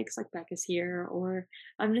stay because like Becca's here, or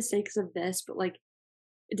I'm gonna stay because of this, but like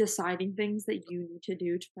deciding things that you need to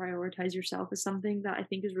do to prioritize yourself is something that I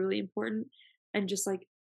think is really important. And just like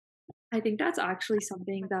I think that's actually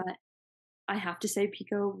something that I have to say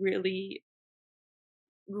Pico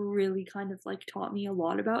really kind of like taught me a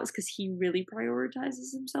lot about is because he really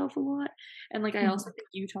prioritizes himself a lot. And like I mhm, also think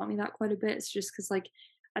you taught me that quite a bit. It's just because like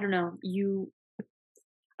I don't know,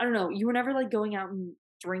 I don't know, you were never like going out and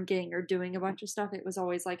drinking or doing a bunch of stuff. It was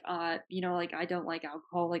always like, like I don't like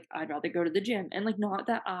alcohol, like I'd rather go to the gym. And like not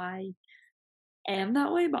that I am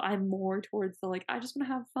that way, but I'm more towards the like I just want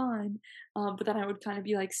to have fun. But then I would kind of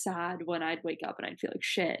be like sad when I'd wake up and I'd feel like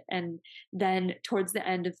shit. And then towards the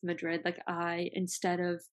end of Madrid, like I instead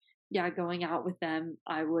of yeah, going out with them,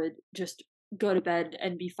 I would just go to bed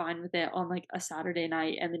and be fine with it on, like, a Saturday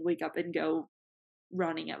night and then wake up and go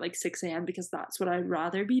running at, like, 6 a.m. because that's what I'd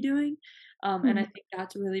rather be doing, and I Mhm. think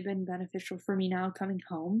that's really been beneficial for me now coming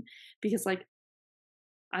home because, like,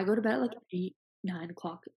 I go to bed at, like, 8, 9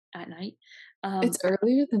 o'clock at night, It's um,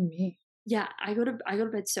 earlier than me. yeah, I go to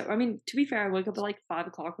bed so I mean, to be fair, I wake up at, like, 5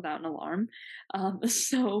 o'clock without an alarm,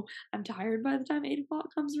 so I'm tired by the time 8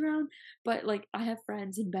 o'clock comes around, but, like, I have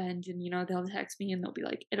friends in Bend and, they'll text me and they'll be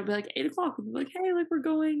like it'll be, like, 8 o'clock, we'll be like, "Hey, like, we're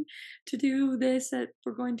going to do this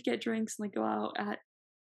we're going to get drinks and, like, go out at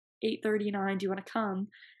 8:39, do you wanna come?"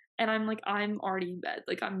 And I'm like, "I'm already in bed,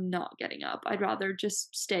 like, I'm not getting up. I'd rather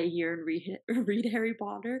just stay here and read read Harry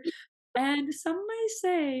Potter." And some may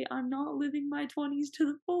say I'm not living my 20s to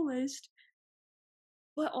the fullest,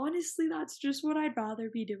 but honestly, that's just what I'd rather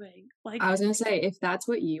be doing. Like, I was gonna say, if that's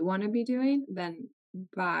what you wanna be doing, then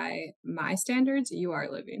by my standards, you are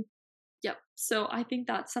living. yep. So I think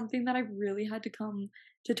that's something that I've really had to come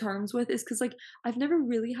to terms with is because, like, I've never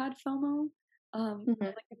really had FOMO.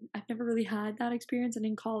 Mhm. Like, I've never really had that experience, and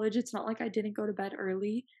in college, it's not like I didn't go to bed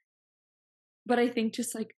early, but I think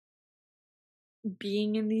just, like,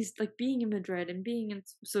 being in Madrid and being in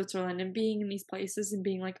Switzerland and being in these places and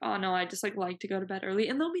being like, "Oh, no, I just, like to go to bed early."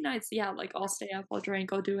 And there'll be nights, yeah, like, I'll stay up, I'll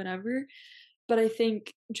drink, I'll do whatever, but I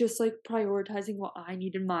think just, like, prioritizing what I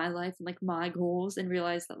need in my life and, like, my goals and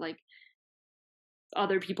realize that, like,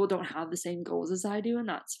 other people don't have the same goals as I do, and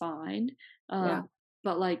that's fine. Yeah.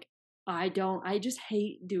 But, like, I just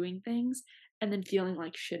hate doing things and then feeling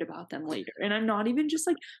like shit about them later. And I'm not even just,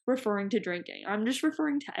 like, referring to drinking. I'm just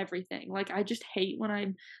referring to everything. Like, I just hate when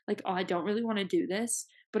I'm like, "Oh, I don't really wanna do this,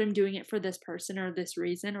 but I'm doing it for this person or this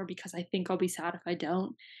reason or because I think I'll be sad if I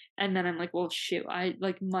don't." And then I'm like, "Well, shoot, I,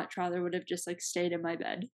 like, much rather would have just, like, stayed in my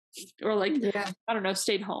bed or, like, Yeah. I don't know,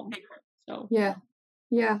 stayed home." So Yeah.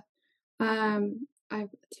 Yeah. I have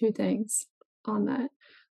 2 things on that.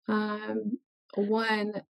 Um,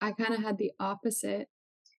 one, I kinda had the opposite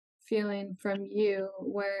feeling from you,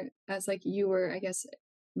 whereas, like, you were, I guess,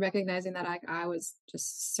 recognizing that I was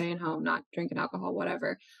just staying home, not drinking alcohol,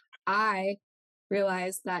 whatever. I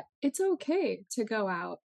realized that it's okay to go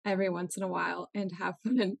out every once in a while and have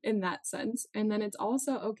fun in that sense, and then it's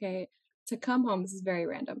also okay to come home, this is very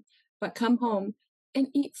random, but come home and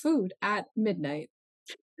eat food at midnight.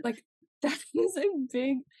 Like, that is a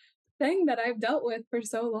big thing that I've dealt with for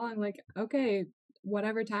so long, like, okay,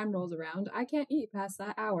 whatever time rolls around, I can't eat past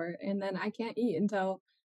that hour, and then I can't eat until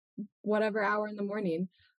whatever hour in the morning,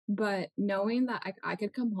 but knowing that I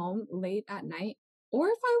could come home late at night, or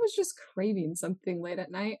if I was just craving something late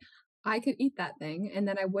at night, I could eat that thing, and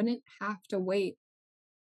then I wouldn't have to wait,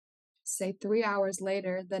 say, 3 hours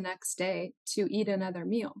later the next day to eat another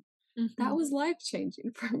meal. That mhm. was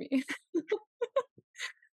life-changing for me.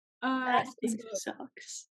 Fasting So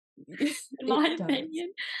sucks, in it my does.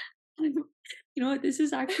 opinion. You know what, this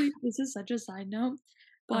is such a side note,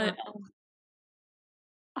 but, Uh-huh.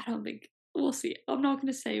 I don't think we'll see. I'm not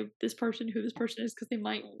gonna say who this person is because they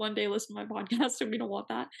might one day listen to my podcast, and we don't want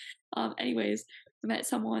that. Anyways, I met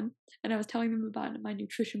someone, and I was telling them about my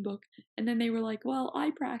nutrition book, and then they were like, "Well,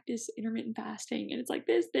 I practice intermittent fasting, and it's like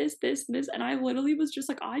this, and this," and I literally was just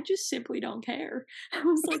like, "I just simply don't care." I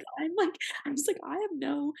was like, I'm not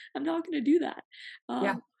gonna do that."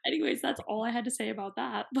 Yeah. Anyways, that's all I had to say about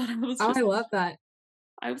that, but Oh, I love that.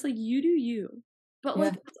 I was like, "You do you." But, Yeah.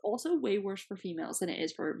 like, it's also way worse for females than it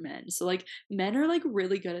is for men. So, like, men are, like,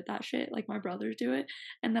 really good at that shit, like, my brothers do it,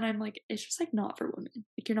 and then I'm like, "It's just, like, not for women.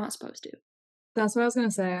 Like, you're not supposed to." That's what I was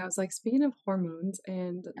gonna say. I was like, speaking of hormones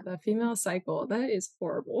and Yeah. the female cycle, that is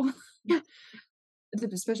horrible. Yeah.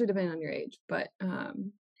 Especially depending on your age, but,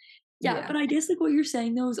 Yeah, yeah. but I guess, like, what you're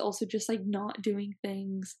saying, though, is also just, like, not doing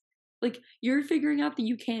things. Like, you're figuring out that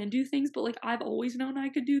you can do things, but, like, I've always known I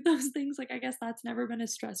could do those things. Like, I guess that's never been a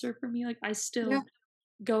stressor for me. Like, I Yeah, still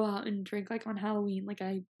go out and drink, like, on Halloween, like,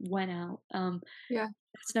 I went out. yeah,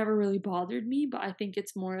 It's never really bothered me, but I think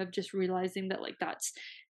it's more of just realizing that, like, that's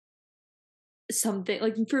something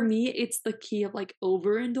like, for me, it's the key of, like,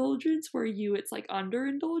 overindulgence, where it's, like,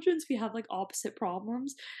 underindulgence. We have, like, opposite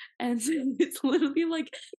problems, and so it's literally, like,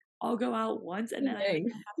 I'll go out once, and then I think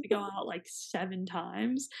dang. I have to go out, like, 7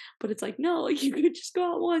 times, but it's like, "No, like, you could just go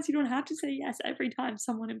out once, you don't have to say yes every time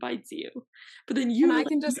someone invites you." But then And you're I like,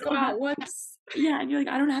 can "You just go don't have." out once. Yeah, and you're like,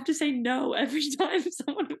 "I don't have to say no every time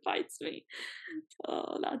someone invites me."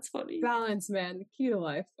 Oh, that's funny. Balance, man, the key to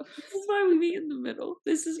life. This is why we meet in the middle.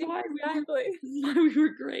 Exactly. This is why we were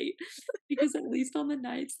great. Because at least on the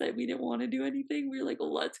nights that we didn't wanna do anything, we were like,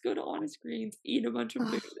 "Let's go to Honest Greens, eat a bunch of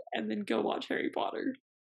food, and then go watch Harry Potter."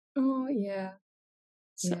 Oh, yeah,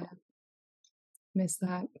 So, yeah, miss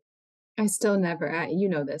that. I still never you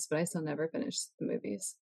know this, but I still never finished the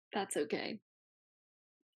movies. That's okay.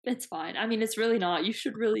 It's fine. I mean, it's really not. You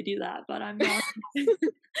should really do that, but I'm not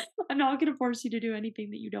I'm not gonna force you to do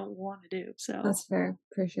anything that you don't wanna do, so That's fair.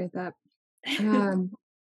 Appreciate that. Um,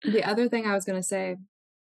 the other thing I was gonna say,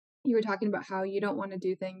 you were talking about how you don't wanna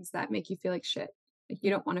do things that make you feel like shit. Like, you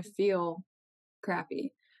don't wanna feel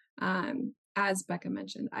crappy. As Becca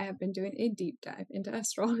mentioned, I have been doing a deep dive into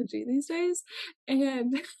astrology these days,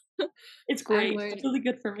 and it's I'm great. It's learning really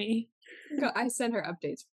good for me. I send her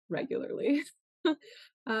updates regularly.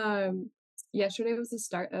 Um, yesterday was the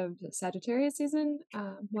start of the Sagittarius season.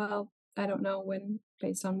 Well, I don't know when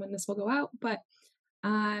based on when this will go out, but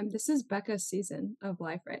this is Becca's season of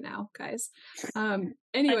life right now, guys.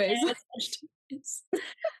 Anyways, Banana It's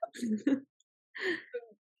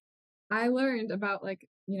I learned about like,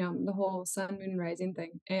 the whole sun, moon, and rising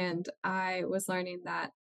thing. And I was learning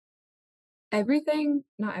that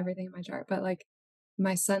not everything in my chart, but like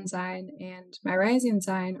my sun sign and my rising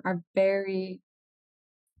sign are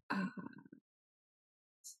uh,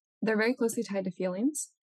 they're very closely tied to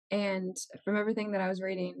feelings. And from everything that I was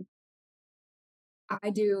reading, I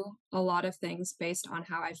do a lot of things based on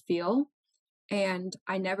how I feel. And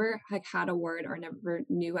I never like had a word or never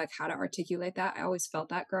knew like how to articulate that. I always felt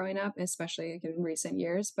that growing up, especially like, in recent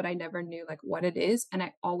years, but I never knew like what it is. And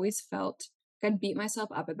I always felt like I'd beat myself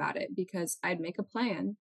up about it because I'd make a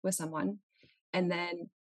plan with someone and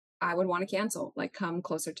then I would want to cancel, like come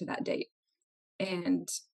closer to that date. And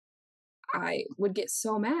I would get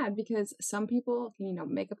so mad because some people,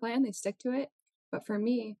 make a plan, they stick to it. But for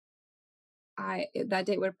me, that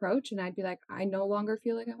date would approach and I'd be like, I no longer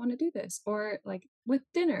feel like I want to do this. Or like with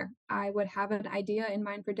dinner, I would have an idea in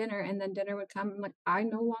mind for dinner and then dinner would come and like, I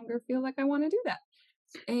no longer feel like I want to do that.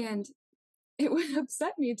 And it would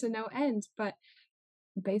upset me to no end. But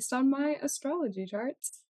based on my astrology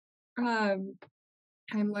charts, um,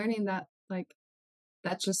 I'm learning that like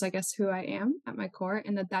that's just, I guess, who I am at my core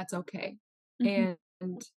and that that's okay. Mhm,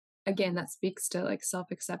 And again, that speaks to like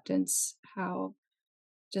self acceptance, how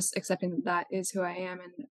just accepting that that is who I am.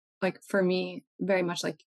 And like for me, very much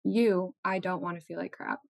like you, I don't want to feel like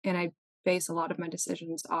crap. And I base a lot of my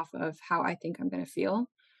decisions off of how I think I'm going to feel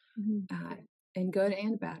mhm, uh, in good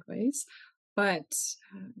and bad ways. But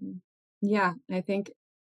yeah, I think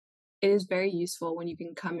it is very useful when you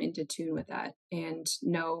can come into tune with that and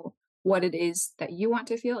know what it is that you want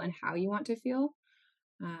to feel and how you want to feel.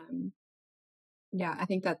 Um, yeah, I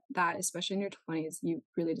think that especially in your 20s, you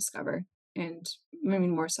really discover, and I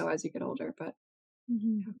mean more so as you get older. But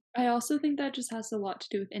mhm. yeah. I also think that just has a lot to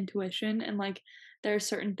do with intuition and, like, there are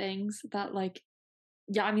certain things that, like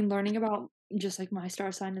yeah, I mean, learning about just, like, my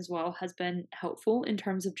star sign as well has been helpful in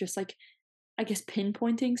terms of just, like, I guess,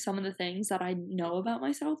 pinpointing some of the things that I know about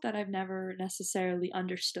myself that I've never necessarily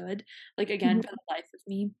understood. Like, again, Mhm. for the life of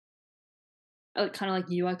me, kinda like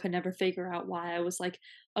you, I could never figure out why I was, like,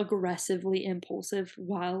 aggressively impulsive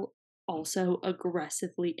while also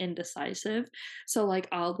aggressively indecisive. So, like,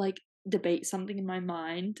 I'll, like, debate something in my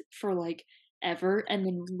mind for, like, ever and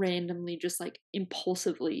then randomly just, like,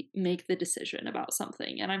 impulsively make the decision about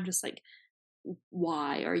something, and I'm just like,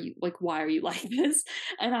 why are you like this?"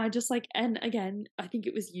 And I just like and again, I think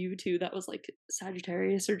it was you too that was like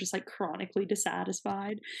Sagittarius or just like chronically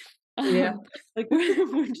dissatisfied. Yeah. Like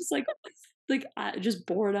we're just like just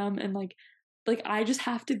boredom and like I just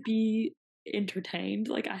have to be entertained.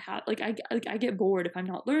 Like I have like I get bored if I'm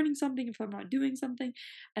not learning something, if I'm not doing something.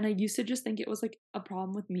 And I used to just think it was like a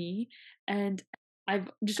problem with me. And I've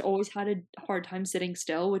just always had a hard time sitting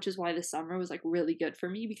still, which is why this summer was like really good for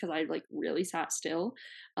me because I like really sat still,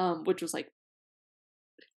 which was like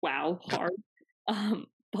wow hard.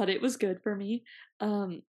 But it was good for me.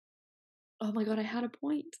 Um, oh my god, I had a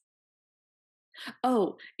point.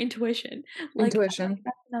 Oh, intuition. Like, I feel like Intuition.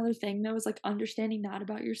 that's another thing that was, like, understanding that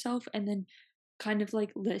about yourself and then kind of,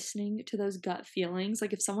 like, listening to those gut feelings.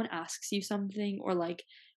 Like, if someone asks you something or, like,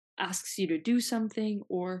 asks you to do something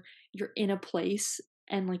or you're in a place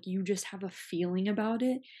and, like, you just have a feeling about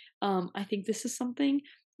it, I think this is something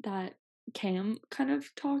that Cam kind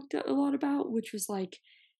of talked a lot about, which was, like,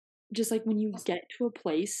 just, like, when you get to a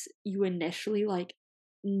place, you initially, like,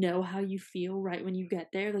 know how you feel right when you get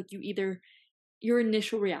there. Like, you either your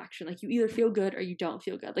initial reaction. Like you either feel good or you don't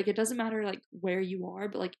feel good. Like it doesn't matter like where you are,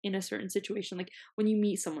 but like in a certain situation, like when you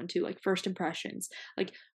meet someone too, like first impressions,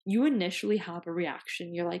 like you initially have a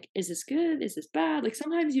reaction. You're like, is this good? Is this bad? Like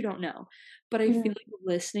sometimes you don't know. But I feel Yeah. like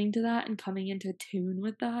listening to that and coming into tune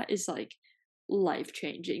with that is like life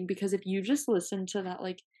changing because if you just listen to that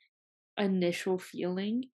like initial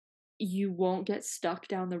feeling, you won't get stuck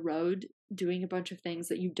down the road doing a bunch of things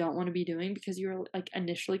that you don't want to be doing because you're like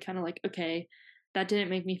initially kind of like, okay, that didn't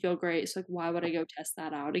make me feel great. So like, why would I go test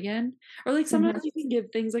that out again? Or like sometimes Mhm. you can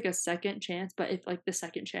give things like a second chance, but if like the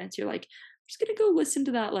second chance you're like, I'm just gonna go listen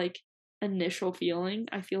to that like initial feeling,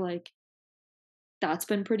 I feel like that's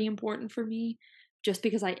been pretty important for me just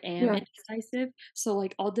because I am Yeah. indecisive. So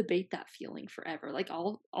like I'll debate that feeling forever. Like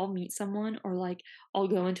I'll meet someone or like I'll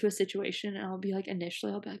go into a situation and I'll be like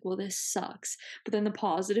initially I'll be like, well, this sucks. But then the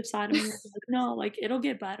positive side of me will be like, no, like it'll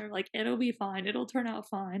get better, like it'll be fine, it'll turn out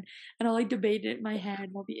fine. And I'll like debate it in my head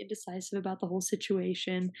and I'll be indecisive about the whole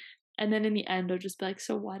situation. And then in the end I'll just be like,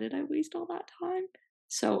 so why did I waste all that time?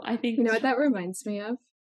 So I think You know what that reminds me of?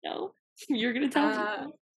 no, you're gonna tell me. Uh,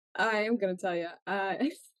 I am gonna tell you.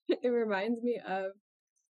 It reminds me of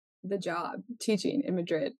the job teaching in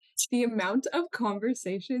Madrid. The amount of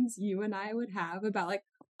conversations you and I would have about like,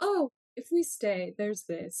 "Oh, if we stay, there's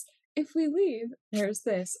this. If we leave, there's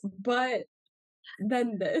this, but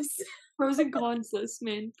then this." Pros and cons list,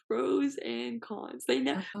 man. Pros and cons. You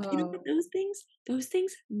know what, Oh, those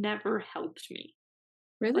things never helped me.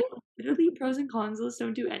 really? Like, literally, pros and cons lists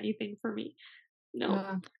don't do anything for me. No.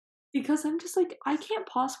 Uh, Because I'm just like, I can't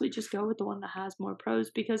possibly just go with the one that has more pros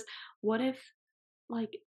because what if,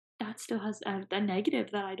 like, that still has a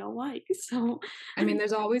negative that I don't like? So, I mean,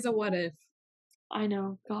 there's always a what if. I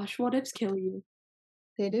know, gosh, what ifs kill you?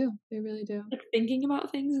 They do. They really do. Like, thinking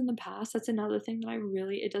about things in the past, that's another thing that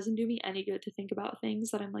it doesn't do me any good to think about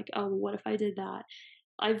things that I'm like, oh, what if I did that?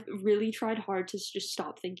 I've really tried hard to just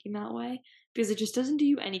stop thinking that way because it just doesn't do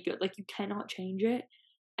you any good. Like you cannot change it.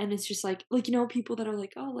 And it's just like, people that are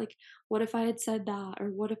like, oh, like, what if I had said that? Or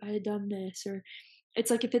what if I had done this? Or it's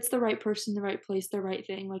like if it's the right person, the right place, the right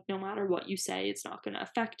thing, like no matter what you say, it's not gonna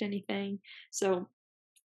affect anything. So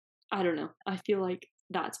I don't know. I feel like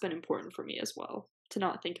that's been important for me as well to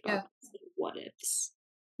not think Yeah. about these, like, what ifs.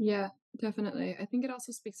 Yeah, definitely. I think it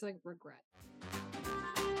also speaks to like regret.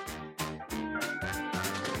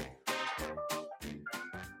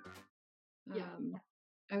 Yeah. Um,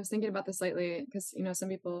 I was thinking about this lately because, some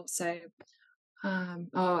people say, oh,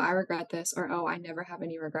 I regret this, or oh, I never have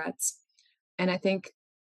any regrets. And I think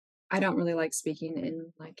I don't really like speaking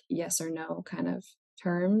in like yes or no kind of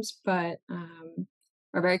terms, but,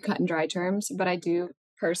 or very cut and dry terms. But I do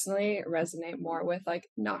personally resonate more with like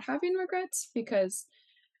not having regrets because,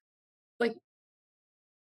 like,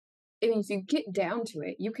 I mean, if you get down to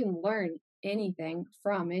it, you can learn anything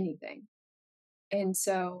from anything. And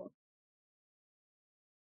so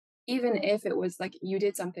even if it was like you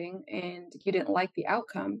did something and you didn't like the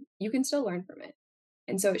outcome, you can still learn from it.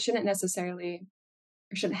 And so it shouldn't necessarily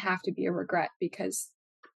or shouldn't have to be a regret because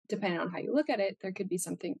depending on how you look at it, there could be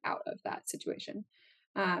something out of that situation.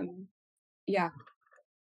 Um, yeah.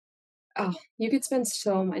 Oh, you could spend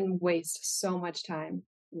and waste so much time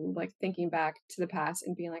like thinking back to the past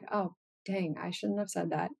and being like, oh, dang, I shouldn't have said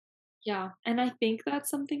that. Yeah, and I think that's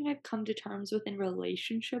something I've come to terms with in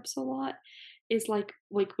relationships a lot is like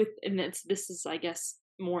with and this is I guess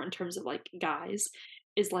more in terms of like guys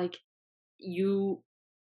is like you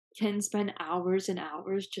can spend hours and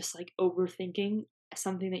hours just like overthinking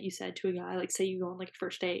something that you said to a guy. Like say you go on like a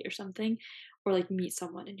first date or something or like meet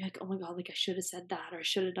someone and you're like, "Oh my god, like I should have said that or I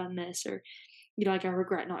should have done this," or like I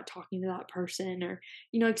regret not talking to that person or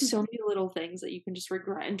like so Mhm. many little things that you can just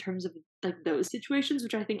regret in terms of like those situations,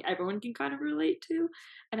 which I think everyone can kind of relate to.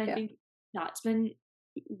 And I Yeah. think that's been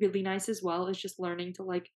really nice as well is just learning to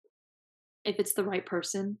like if it's the right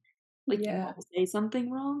person, like you Yeah. won't say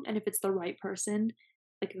something wrong. And if it's the right person,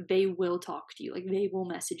 like they will talk to you. Like they will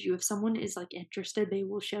message you. If someone is like interested, they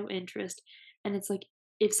will show interest. And it's like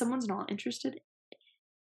if someone's not interested,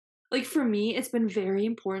 like, for me, it's been very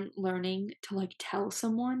important learning to, like, tell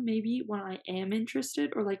someone maybe when I am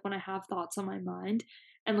interested or, like, when I have thoughts on my mind,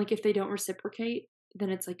 and, like, if they don't reciprocate, then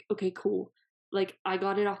it's like, "Okay, cool." Like, I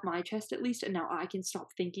got it off my chest at least, and now I can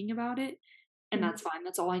stop thinking about it, and Mhm. that's fine,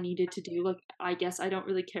 that's all I needed to do, like, I guess I don't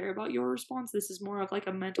really care about your response, this is more of, like,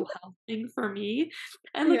 a mental health thing for me,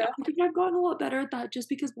 and, like, Yeah. I think I've gotten a lot better at that just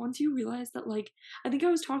because once you realize that, like I think I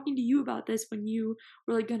was talking to you about this when you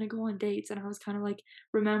were, like, gonna go on dates, and I was kinda like,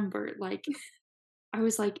 "Remember, like" I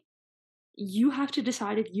was like, "You have to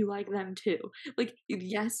decide if you like them too." Like,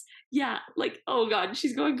 yes, yeah, like, oh god,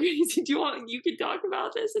 she's going crazy. You can talk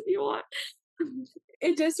about this if you want.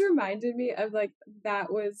 It just reminded me of like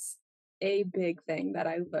that was a big thing that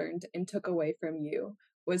I learned and took away from you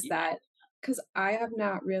was Yeah, that because I have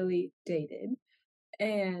not really dated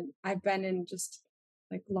and I've been in just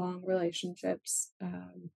like long relationships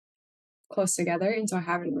close together. And so I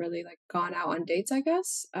haven't really like gone out on dates, I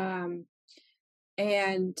guess.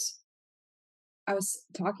 And I was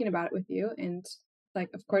talking about it with you and like,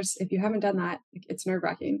 of course, if you haven't done that, like, it's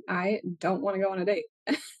nerve-wracking. I don't wanna go on a date.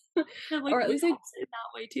 Yeah, like, Or at the least I opposite in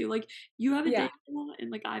that way too, like, you haven't yeah. dated a lot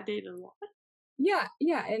and, like, I've dated a lot. Yeah,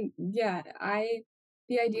 yeah, and yeah, I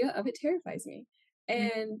the idea of it terrifies me.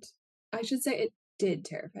 Mm, And I should say it did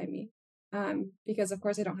terrify me. Because of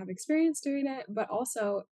course I don't have experience doing it, but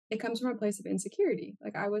also it comes from a place of insecurity.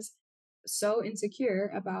 Like I was so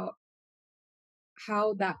insecure about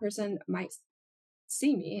how that person might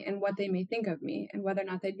see me and what they may think of me and whether or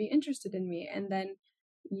not they'd be interested in me. And then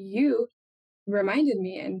you reminded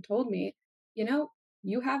me and told me, you know,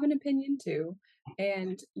 you have an opinion too.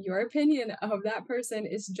 And your opinion of that person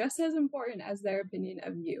is just as important as their opinion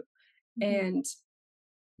of you. mhm, And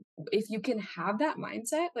if you can have that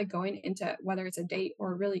mindset, like going into whether it's a date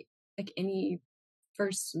or really like any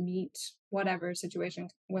first meet, whatever situation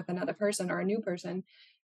with another person or a new person,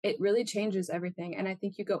 it really changes everything. And I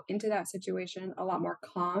think you go into that situation a lot more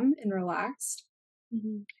calm and relaxed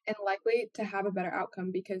mhm. and likely to have a better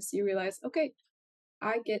outcome because you realize, okay,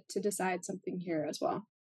 I get to decide something here as well.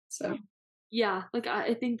 So, Yeah, like,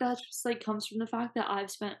 I think that just, like, comes from the fact that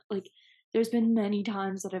I've spent, like there's been many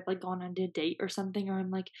times that I've, like, gone on a date or something, or I'm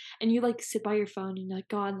like and you, like, sit by your phone and you're like,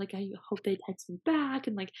 "God, like, I hope they text me back,"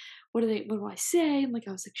 and, like, what do I say?" And, like,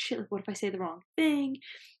 I was like, "Shit, like, what if I say the wrong thing?"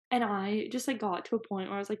 And I just, like, got to a point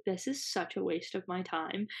where I was like, "This is such a waste of my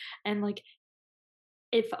time," and, like,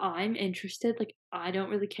 if I'm interested, like, I don't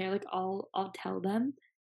really care, like, I'll tell them,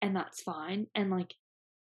 and that's fine, and, like,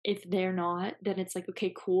 if they're not, then it's like,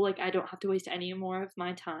 "Okay, cool," like, I don't have to waste any more of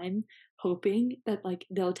my time hoping that, like,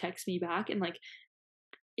 they'll text me back, and, like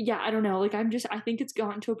yeah, I don't know, like, I think it's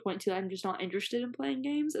gotten to a point too, I'm just not interested in playing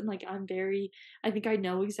games, and, like, I think I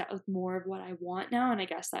know exactly more of what I want now, and I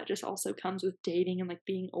guess that just also comes with dating and, like,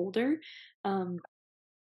 being older, um,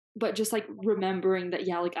 but just, like, remembering that,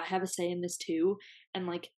 yeah, like, I have a say in this too, and,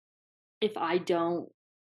 like, if I don't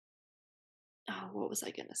oh, what was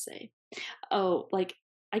I gonna say? Oh, like,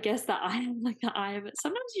 I guess that I am like the I have it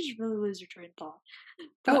sometimes you just really lose your train of thought.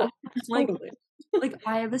 But, oh, like totally. like,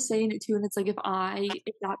 I have a say in it too, and it's like if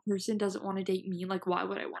that person doesn't wanna date me, like, why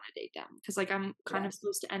would I wanna date them? Because like, I'm kind Yeah. of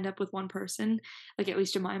supposed to end up with one person, like, at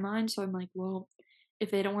least in my mind, so I'm like, "Well,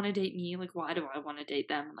 if they don't wanna date me, like, why do I wanna date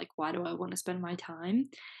them? Like, why do I wanna spend my time?"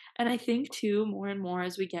 And I think too, more and more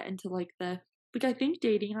as we get into, I think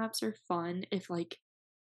dating apps are fun if, like,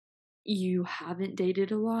 you haven't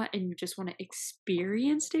dated a lot and you just wanna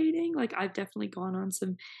experience dating, like, I've definitely gone on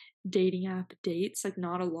some dating app dates, like,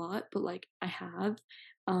 not a lot, but, like, I have,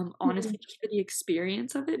 Mhm. honestly, just for the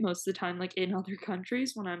experience of it most of the time, like, in other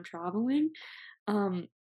countries when I'm traveling, um,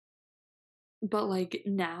 but, like,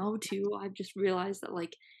 now too, I've just realized that,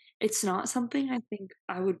 like, it's not something I think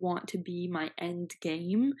I would want to be my end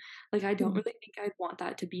game, like, I don't Mhm. really think I'd want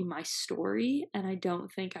that to be my story, and I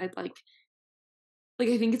don't think I'd,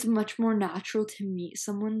 I think it's much more natural to meet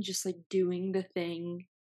someone just, like, doing the thing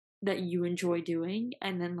that you enjoy doing,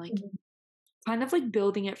 and then, like, Mhm. kind of, like,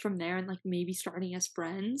 building it from there and, like, maybe starting as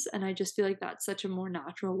friends, and I just feel like that's such a more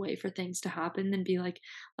natural way for things to happen than be like,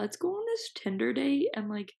 "Let's go on this Tinder date," and,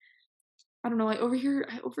 like, I don't know, I overhear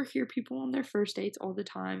people on their first dates all the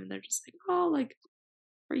time, and they're just like, "Oh, like,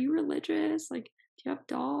 are you religious? Like, do you have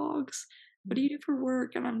dogs? What do you do for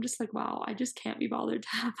work?" And I'm just like, "Wow, I just can't be bothered to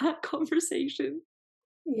have that conversation."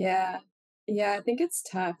 Yeah. Yeah, I think it's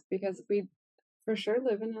tough because we for sure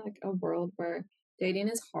live in like a world where dating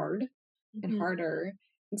is hard and Mhm, harder.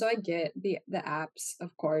 And so I get the apps,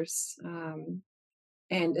 of course.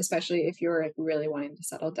 And especially if you're like really wanting to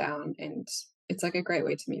settle down and it's like a great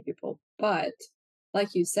way to meet people. But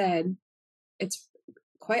like you said, it's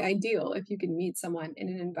quite ideal if you can meet someone in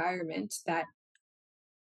an environment that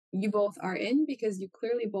you both are in because you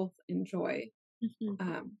clearly both enjoy, mhm,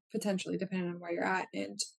 potentially depending on where you're at.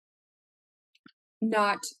 And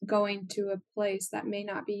not going to a place that may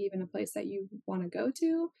not be even a place that you want to go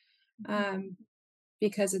to, mhm, um,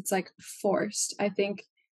 because it's like forced. I think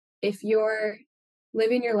if you're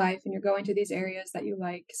living your life and you're going to these areas that you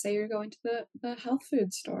like, say you're going to the health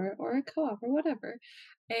food store or a co-op or whatever,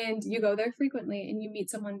 and you go there frequently and you meet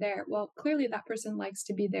someone there, well, clearly that person likes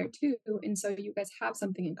to be there too. And so you guys have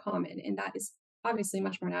something in common. And that is obviously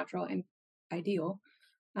much more natural and ideal.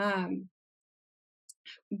 Um,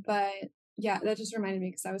 but yeah, that just reminded me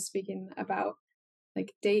because I was speaking about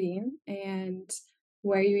like dating and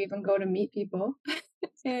where you even go to meet people.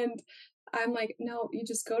 And I'm like, no, you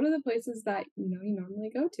just go to the places that you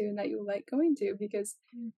normally go to and that you like going to because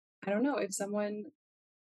mhm, I don't know if someone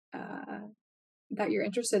uh, that you're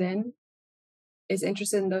interested in is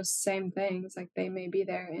interested in those same things, like they may be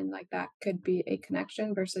there and like that could be a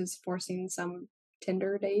connection versus forcing some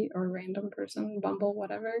Tinder date or random person, Bumble,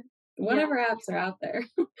 whatever. Yeah. whatever apps are out there.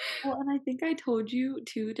 Well, and I think I told you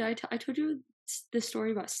too. I told you the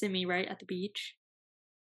story about Simi, right, at the beach?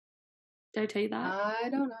 Did I tell you that? I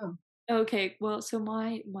don't know. Okay, well, so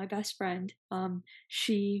my best friend,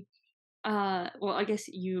 she, well, I guess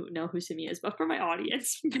you know who Simi is, but for my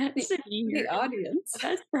audience, met The Simi the here, audience. my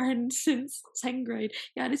best friend since second grade.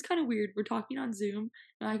 Yeah, it is kind of weird. We're talking on Zoom,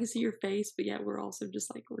 and I can see your face, but yet we're also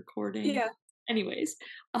just like recording. Yeah, Anyways,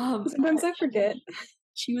 sometimes I forget.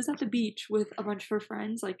 she was at the beach with a bunch of her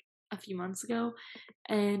friends like a few months ago,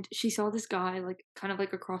 and she saw this guy like kind of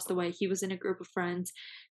like across the way. He was in a group of friends,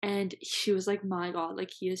 and she was like, my god, like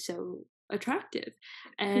he is so attractive.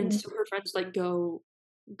 And Mhm. so her friends like go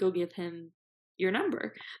give him your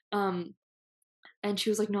number. And she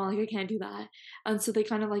was like, no, like I can't do that. And so they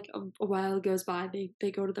kind of like a while goes by,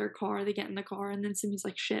 they go to their car, they get in the car, and then Simi's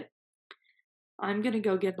like, shit, I'm gonna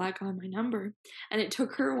go give that guy my number. And it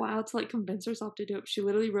took her a while to like convince herself to do it. She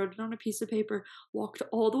literally wrote it on a piece of paper, walked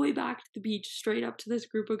all the way back to the beach, straight up to this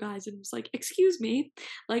group of guys, and was like, excuse me,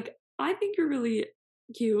 like, I think you're really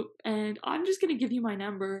cute, and I'm just gonna give you my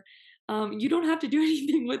number. You don't have to do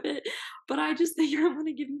anything with it, but I just think I'm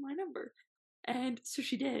gonna give you my number. And so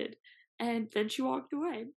she did. And then she walked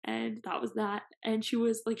away, and that was that. And she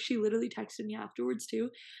was like, she literally texted me afterwards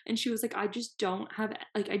too. And she was like, I just don't have,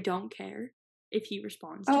 like, I don't care if he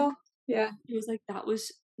responds to me. Oh, yeah, She was like, that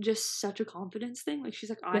was just such a confidence thing. Like, she's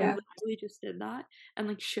like, I yeah. literally just did that and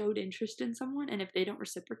like showed interest in someone. And if they don't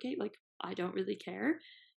reciprocate, like, I don't really care.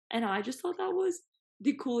 And I just thought that was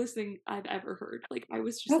the coolest thing I've ever heard. Like, I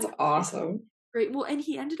was just That's like, awesome. great. Well, and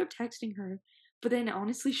he ended up texting her, but then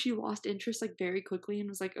honestly, she lost interest like very quickly and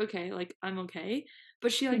was like, okay, like I'm okay.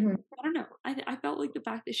 But she like, Mhm. I don't know. I felt like the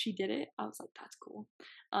fact that she did it, I was like, that's cool.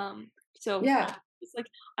 So Yeah, it's like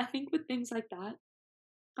I think with things like that,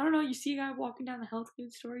 I don't know. You see a guy walking down the health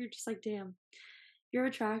food store, you're just like, damn, you're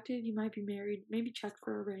attractive. You might be married. Maybe check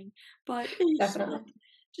for a ring. But it's just like, definitely.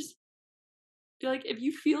 just feel like if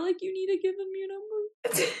you feel like you need to give him your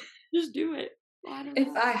number, just do it. I don't If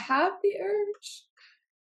know. I have the urge,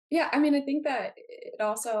 yeah, I mean, I think that it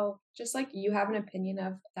also just like you have an opinion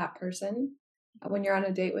of that person when you're on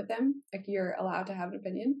a date with them, like you're allowed to have an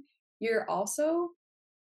opinion. You're also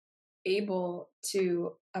able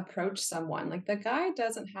to approach someone. Like the guy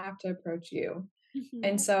doesn't have to approach you.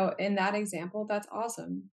 And Mhm. so in that example, that's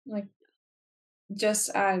awesome. Like just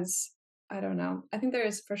as I don't know, I think there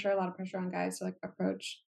is for sure a lot of pressure on guys to like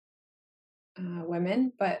approach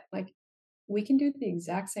women, but like we can do the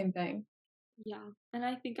exact same thing. Yeah, and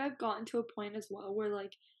I think I've gotten to a point as well where,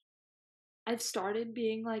 like, I've started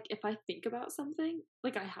being like, if I think about something,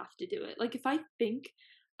 like, I have to do it. Like, if I think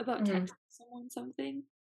about Mhm, texting someone something,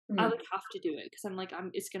 I, mhm. like, have to do it because 'cause I'm like,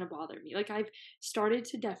 it's gonna bother me. Like, I've started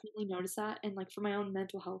to definitely notice that, and, like, for my own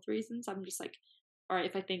mental health reasons, I'm just like, "Alright,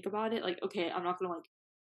 if I think about it, like, okay, I'm not gonna, like,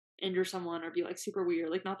 injure someone or be, like, super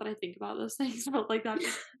weird." Like, not that I think about those things, but, like, that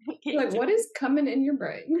just came Like to what me. is coming in your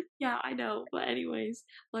brain? Yeah, I know, but anyways,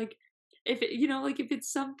 like, if it like, if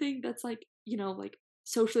it's something that's, like, like,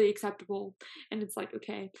 socially acceptable and it's like,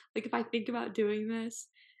 okay, like, if I think about doing this,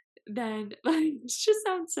 then, like, it just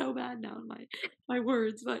sounds so bad now in my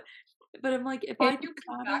words, but I'm like, if Can I you think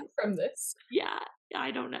come about back it, from this? yeah,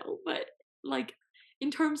 I don't know, but, like,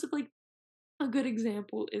 in terms of, like, a good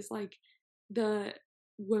example is, like, the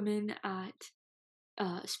women at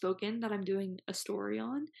Spoken that I'm doing a story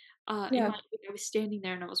on. In Yeah. my like, I was standing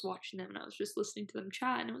there and I was watching them and I was just listening to them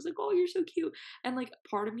chat and I was like, "Oh, you're so cute." And like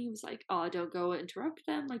part of me was like, "Oh, don't go interrupt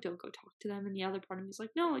them, like don't go talk to them." And the other part of me was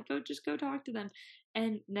like, "No, like go talk to them."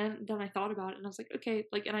 And then I thought about it and I was like, "Okay,"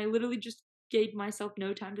 like and I literally just gave myself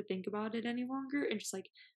no time to think about it any longer and just like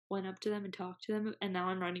went up to them and talked to them and now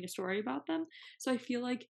I'm writing a story about them. So I feel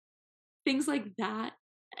like things like that,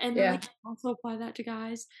 and then I Yeah. can also apply that to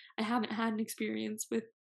guys. I haven't had an experience with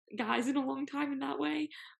guys in a long time in that way,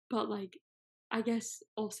 but, like, I guess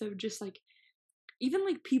also just, like even,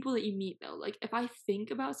 like, people that you meet, though, like, if I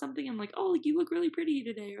think about something, I'm like, "Oh, like, you look really pretty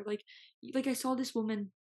today," or, like, I saw this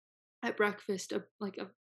woman at breakfast, a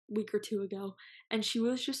week or 2 ago, and she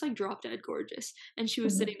was just, like, drop dead gorgeous, and she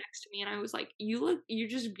was Mhm. sitting next to me, and I was like, you're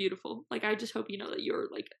just beautiful. Like, I just hope you know that you're,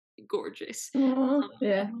 like, gorgeous." Aw,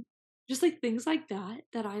 yeah. And just, like, things like that,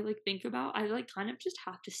 that I, like, think about, I, like, kind of just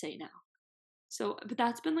have to say now. So but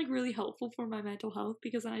that's been, like, really helpful for my mental health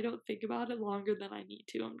because I don't think about it longer than I need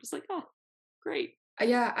to. I'm just like, "Oh, great."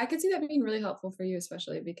 Yeah, I could see that being really helpful for you,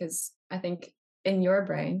 especially because I think in your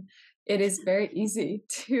brain, it is very easy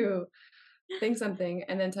to think something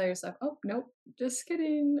and then tell yourself, "Oh, nope, just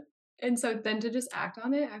kidding." And so then to just act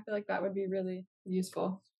on it, I feel like that would be really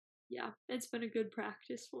useful. Yeah, it's been a good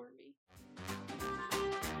practice for me.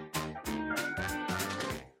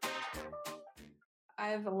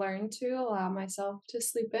 I've learned to allow myself to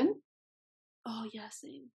sleep in, Oh, yeah,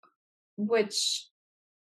 same. which,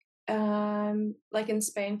 like in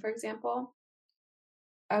Spain, for example,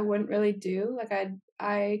 I wouldn't really do. Like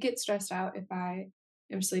I get stressed out if I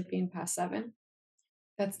am sleeping past 7.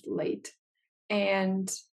 That's late.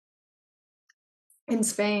 And in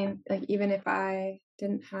Spain, like even if I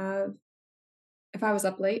was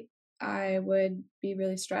up late, I would be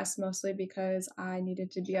really stressed mostly because I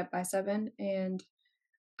needed to be up by 7 and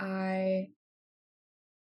I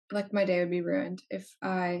like my day would be ruined if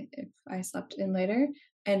I slept in later.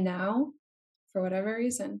 And now, for whatever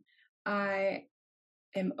reason, I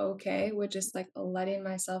am okay with just like letting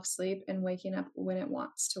myself sleep and waking up when it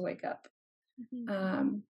wants to wake up. Mhm,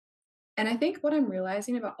 Um, and I think what I'm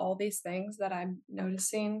realizing about all these things that I'm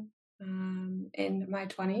noticing in my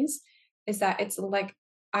 20s is that it's like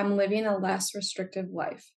I'm living a less restrictive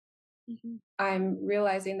life. mhm, I'm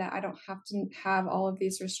realizing that I don't have to have all of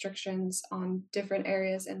these restrictions on different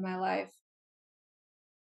areas in my life,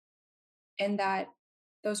 and that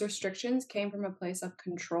those restrictions came from a place of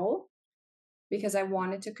control because I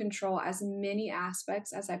wanted to control as many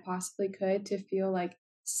aspects as I possibly could to feel like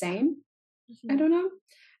sane. I mhm, don't know.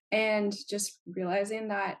 And just realizing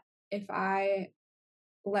that if I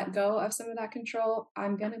let go of some of that control,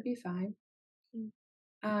 I'm going to be fine. mm.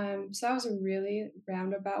 So that was a really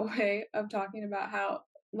roundabout way of talking about how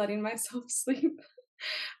letting myself sleep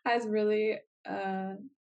has really, uh,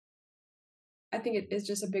 I think it is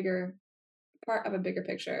just a bigger part of a bigger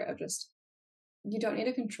picture of just you don't need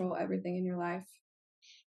to control everything in your life.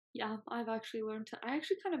 Yeah, I've actually learned to I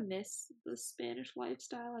actually kind of miss the Spanish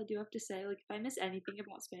lifestyle, I do have to say, like, if I miss anything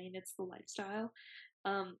about Spain, it's the lifestyle.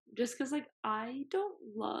 Just because like, I don't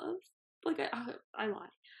love like, I lie.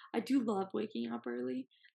 I do love waking up early,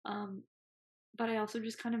 um, but I also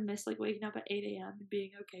just kind of miss, like, waking up at 8 a.m. and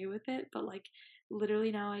being okay with it, but, like,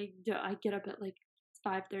 literally now I get up at, like,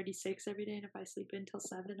 5:36 every day, and if I sleep until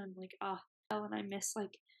 7, I'm like, "Ah," and I miss,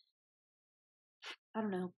 like, I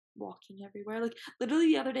don't know, walking everywhere. Like literally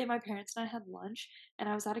the other day my parents and I had lunch and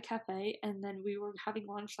I was at a cafe and then we were having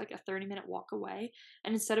lunch like a 30-minute walk away.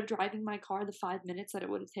 And instead of driving my car the 5 minutes that it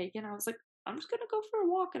would have taken, I was like, I'm just gonna go for a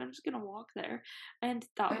walk and I'm just gonna walk there. And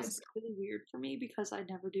that was Nice. really weird for me because I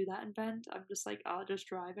never do that in Bend. I'm just like, I'll just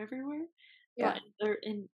drive everywhere. Yeah. But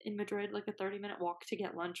in Madrid, like a 30-minute walk to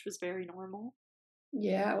get lunch was very normal.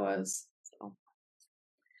 Yeah, it was. So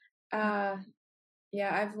yeah. Uh,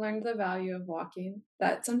 yeah, I've learned the value of walking.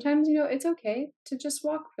 That sometimes, it's okay to just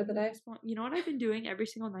walk for the day. Well, you know what I've been doing every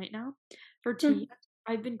single night now for Hmm. tea?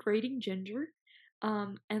 I've been grating ginger,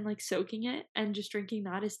 and like soaking it and just drinking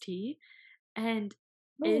that as tea. And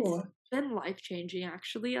it's Oh, been life changing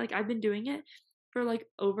actually. Like I've been doing it for like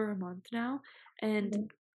over a month now. And mhm.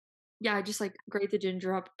 yeah, I just like grate the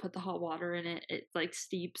ginger up, put the hot water in it, it like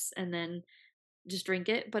steeps, and then just drink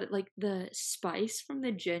it. But like the spice from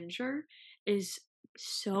the ginger is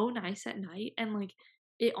so nice at night, and like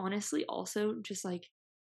it honestly also just like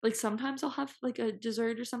sometimes I'll have like a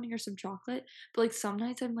dessert or something or some chocolate, but like some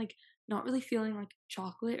nights I'm like not really feeling like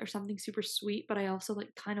chocolate or something super sweet, but I also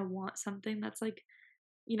like kind of want something that's like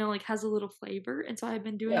like has a little flavor, and so I've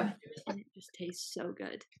been doing Yeah. that, and it just tastes so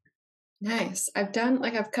good. Nice. I've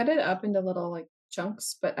cut it up into little like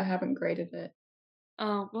chunks, but I haven't grated it.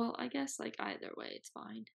 Oh, well, I guess like either way it's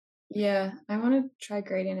fine. Yeah, I want to try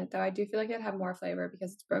grating it though. I do feel like it'd have more flavor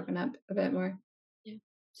because it's broken up a bit more. Yeah.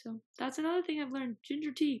 So that's another thing I've learned.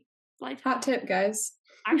 Ginger tea, life Hot hack. tip, guys.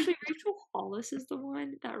 Actually, Rachel Hollis is the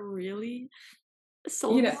one that really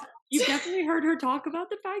You sold me. know, You've definitely heard her talk about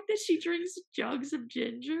the fact that she drinks jugs of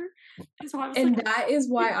ginger. And so and that is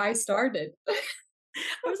why I started.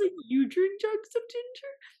 I was like, you drink jugs of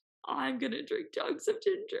ginger? I'm gonna drink jugs of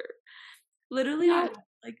ginger. Literally, I Yeah, was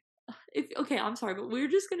like, if okay, I'm sorry, but we're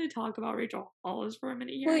just gonna talk about Rachel Hollis for a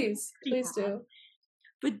minute here. I know please, she please has, do.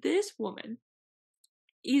 but this woman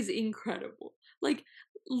is incredible. Like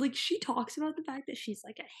she talks about the fact that she's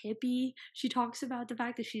like a hippie. She talks about the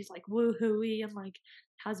fact that she's like woohooey and like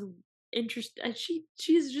has interest. And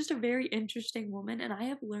she's just a very interesting woman, and I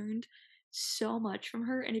have learned so much from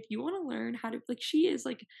her. And if you want to learn how to like, she is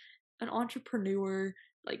like an entrepreneur.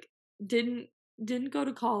 Like didn't didn't go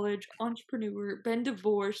to college, entrepreneur, been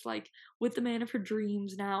divorced, like with the man of her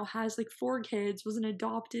dreams now, has like 4 kids, was an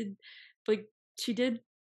adopted, like she did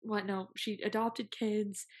what no, she adopted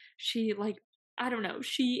kids. She like I don't know,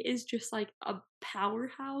 she is just like a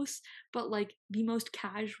powerhouse, but like the most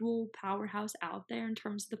casual powerhouse out there in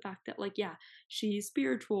terms of the fact that like yeah, she's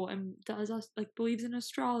spiritual and does us like believes in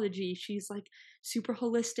astrology. She's like super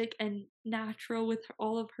holistic and natural with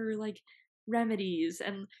all of her like remedies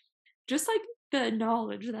and just like the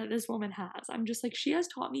knowledge that this woman has. I'm just like, she has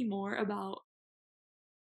taught me more about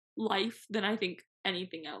life than I think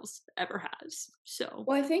anything else ever has. So,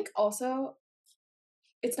 Well, I think also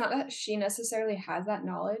it's not that she necessarily has that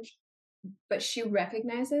knowledge, but she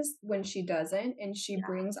recognizes when she doesn't, and she yeah,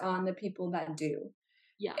 brings on the people that do.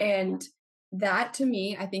 yeah, And that to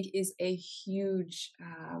me, I think is a huge,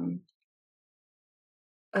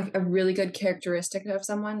 like a really good characteristic of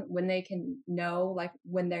someone when they can know, like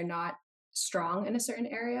when they're not strong in a certain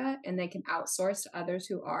area and they can outsource to others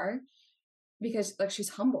who are, because like she's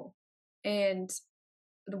humble. And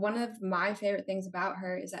one of my favorite things about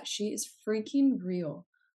her is that she is freaking real.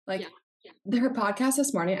 yeah, Like her podcast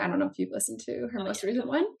this morning, I don't know if you've listened to her oh, most yeah, recent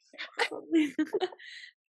one. probably.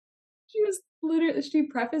 She was literally, she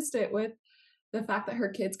prefaced it with the fact that her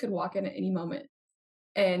kids could walk in at any moment.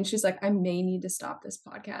 And she's like, I may need to stop this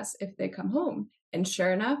podcast if they come home. And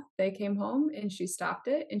sure enough, they came home and she stopped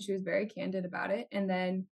it and she was very candid about it. And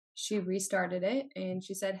then she restarted it and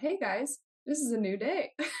she said, hey guys, this is a new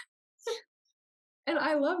day. And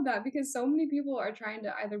I love that because so many people are trying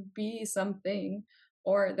to either be something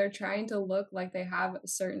or they're trying to look like they have a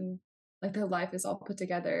certain, like their life is all put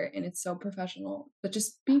together and it's so professional, but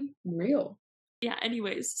just be real. Yeah,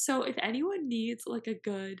 anyways, so if anyone needs like a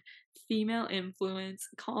good female influence,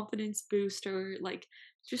 confidence booster, like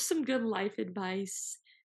just some good life advice,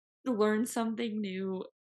 learn something new,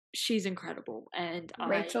 she's incredible. And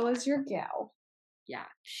Rachel is your gal. yeah,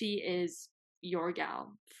 she is your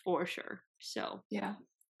gal for sure. So Yeah. there you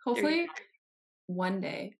Hopefully go. one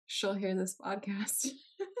day she'll hear this podcast.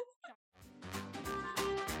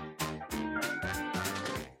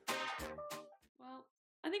 Well,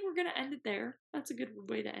 I think we're gonna end it there. That's a good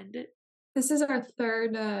way to end it. This is our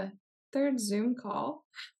third Zoom call.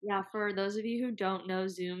 Yeah, for those of you who don't know,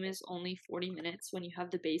 Zoom is only 40 minutes when you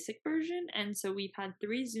have the basic version, and so we've had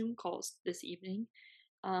 3 Zoom calls this evening.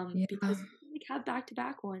 Yeah. Because you can like have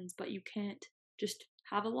back-to-back ones, but you can't just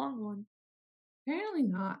have a long one. Apparently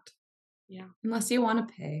not. Yeah, Unless you want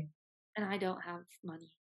to pay. and I don't have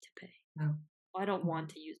money to pay. No. Well, I don't want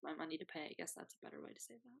to use my money to pay. I guess that's a better way to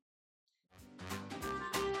say that.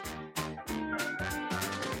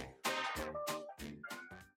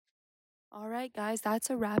 All right, guys, that's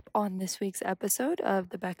a wrap on this week's episode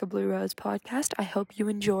of the Becca Blue Rose podcast. I hope you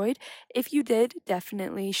enjoyed. If you did,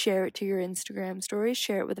 definitely share it to your Instagram stories,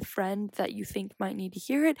 share it with a friend that you think might need to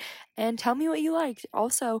hear it, and tell me what you liked.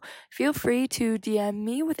 Also, feel free to DM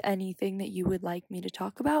me with anything that you would like me to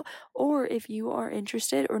talk about, or if you are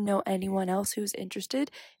interested or know anyone else who's interested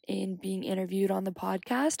in being interviewed on the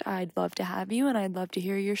podcast, I'd love to have you and I'd love to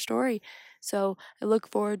hear your story. So I look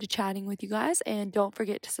forward to chatting with you guys, and don't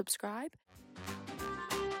forget to subscribe.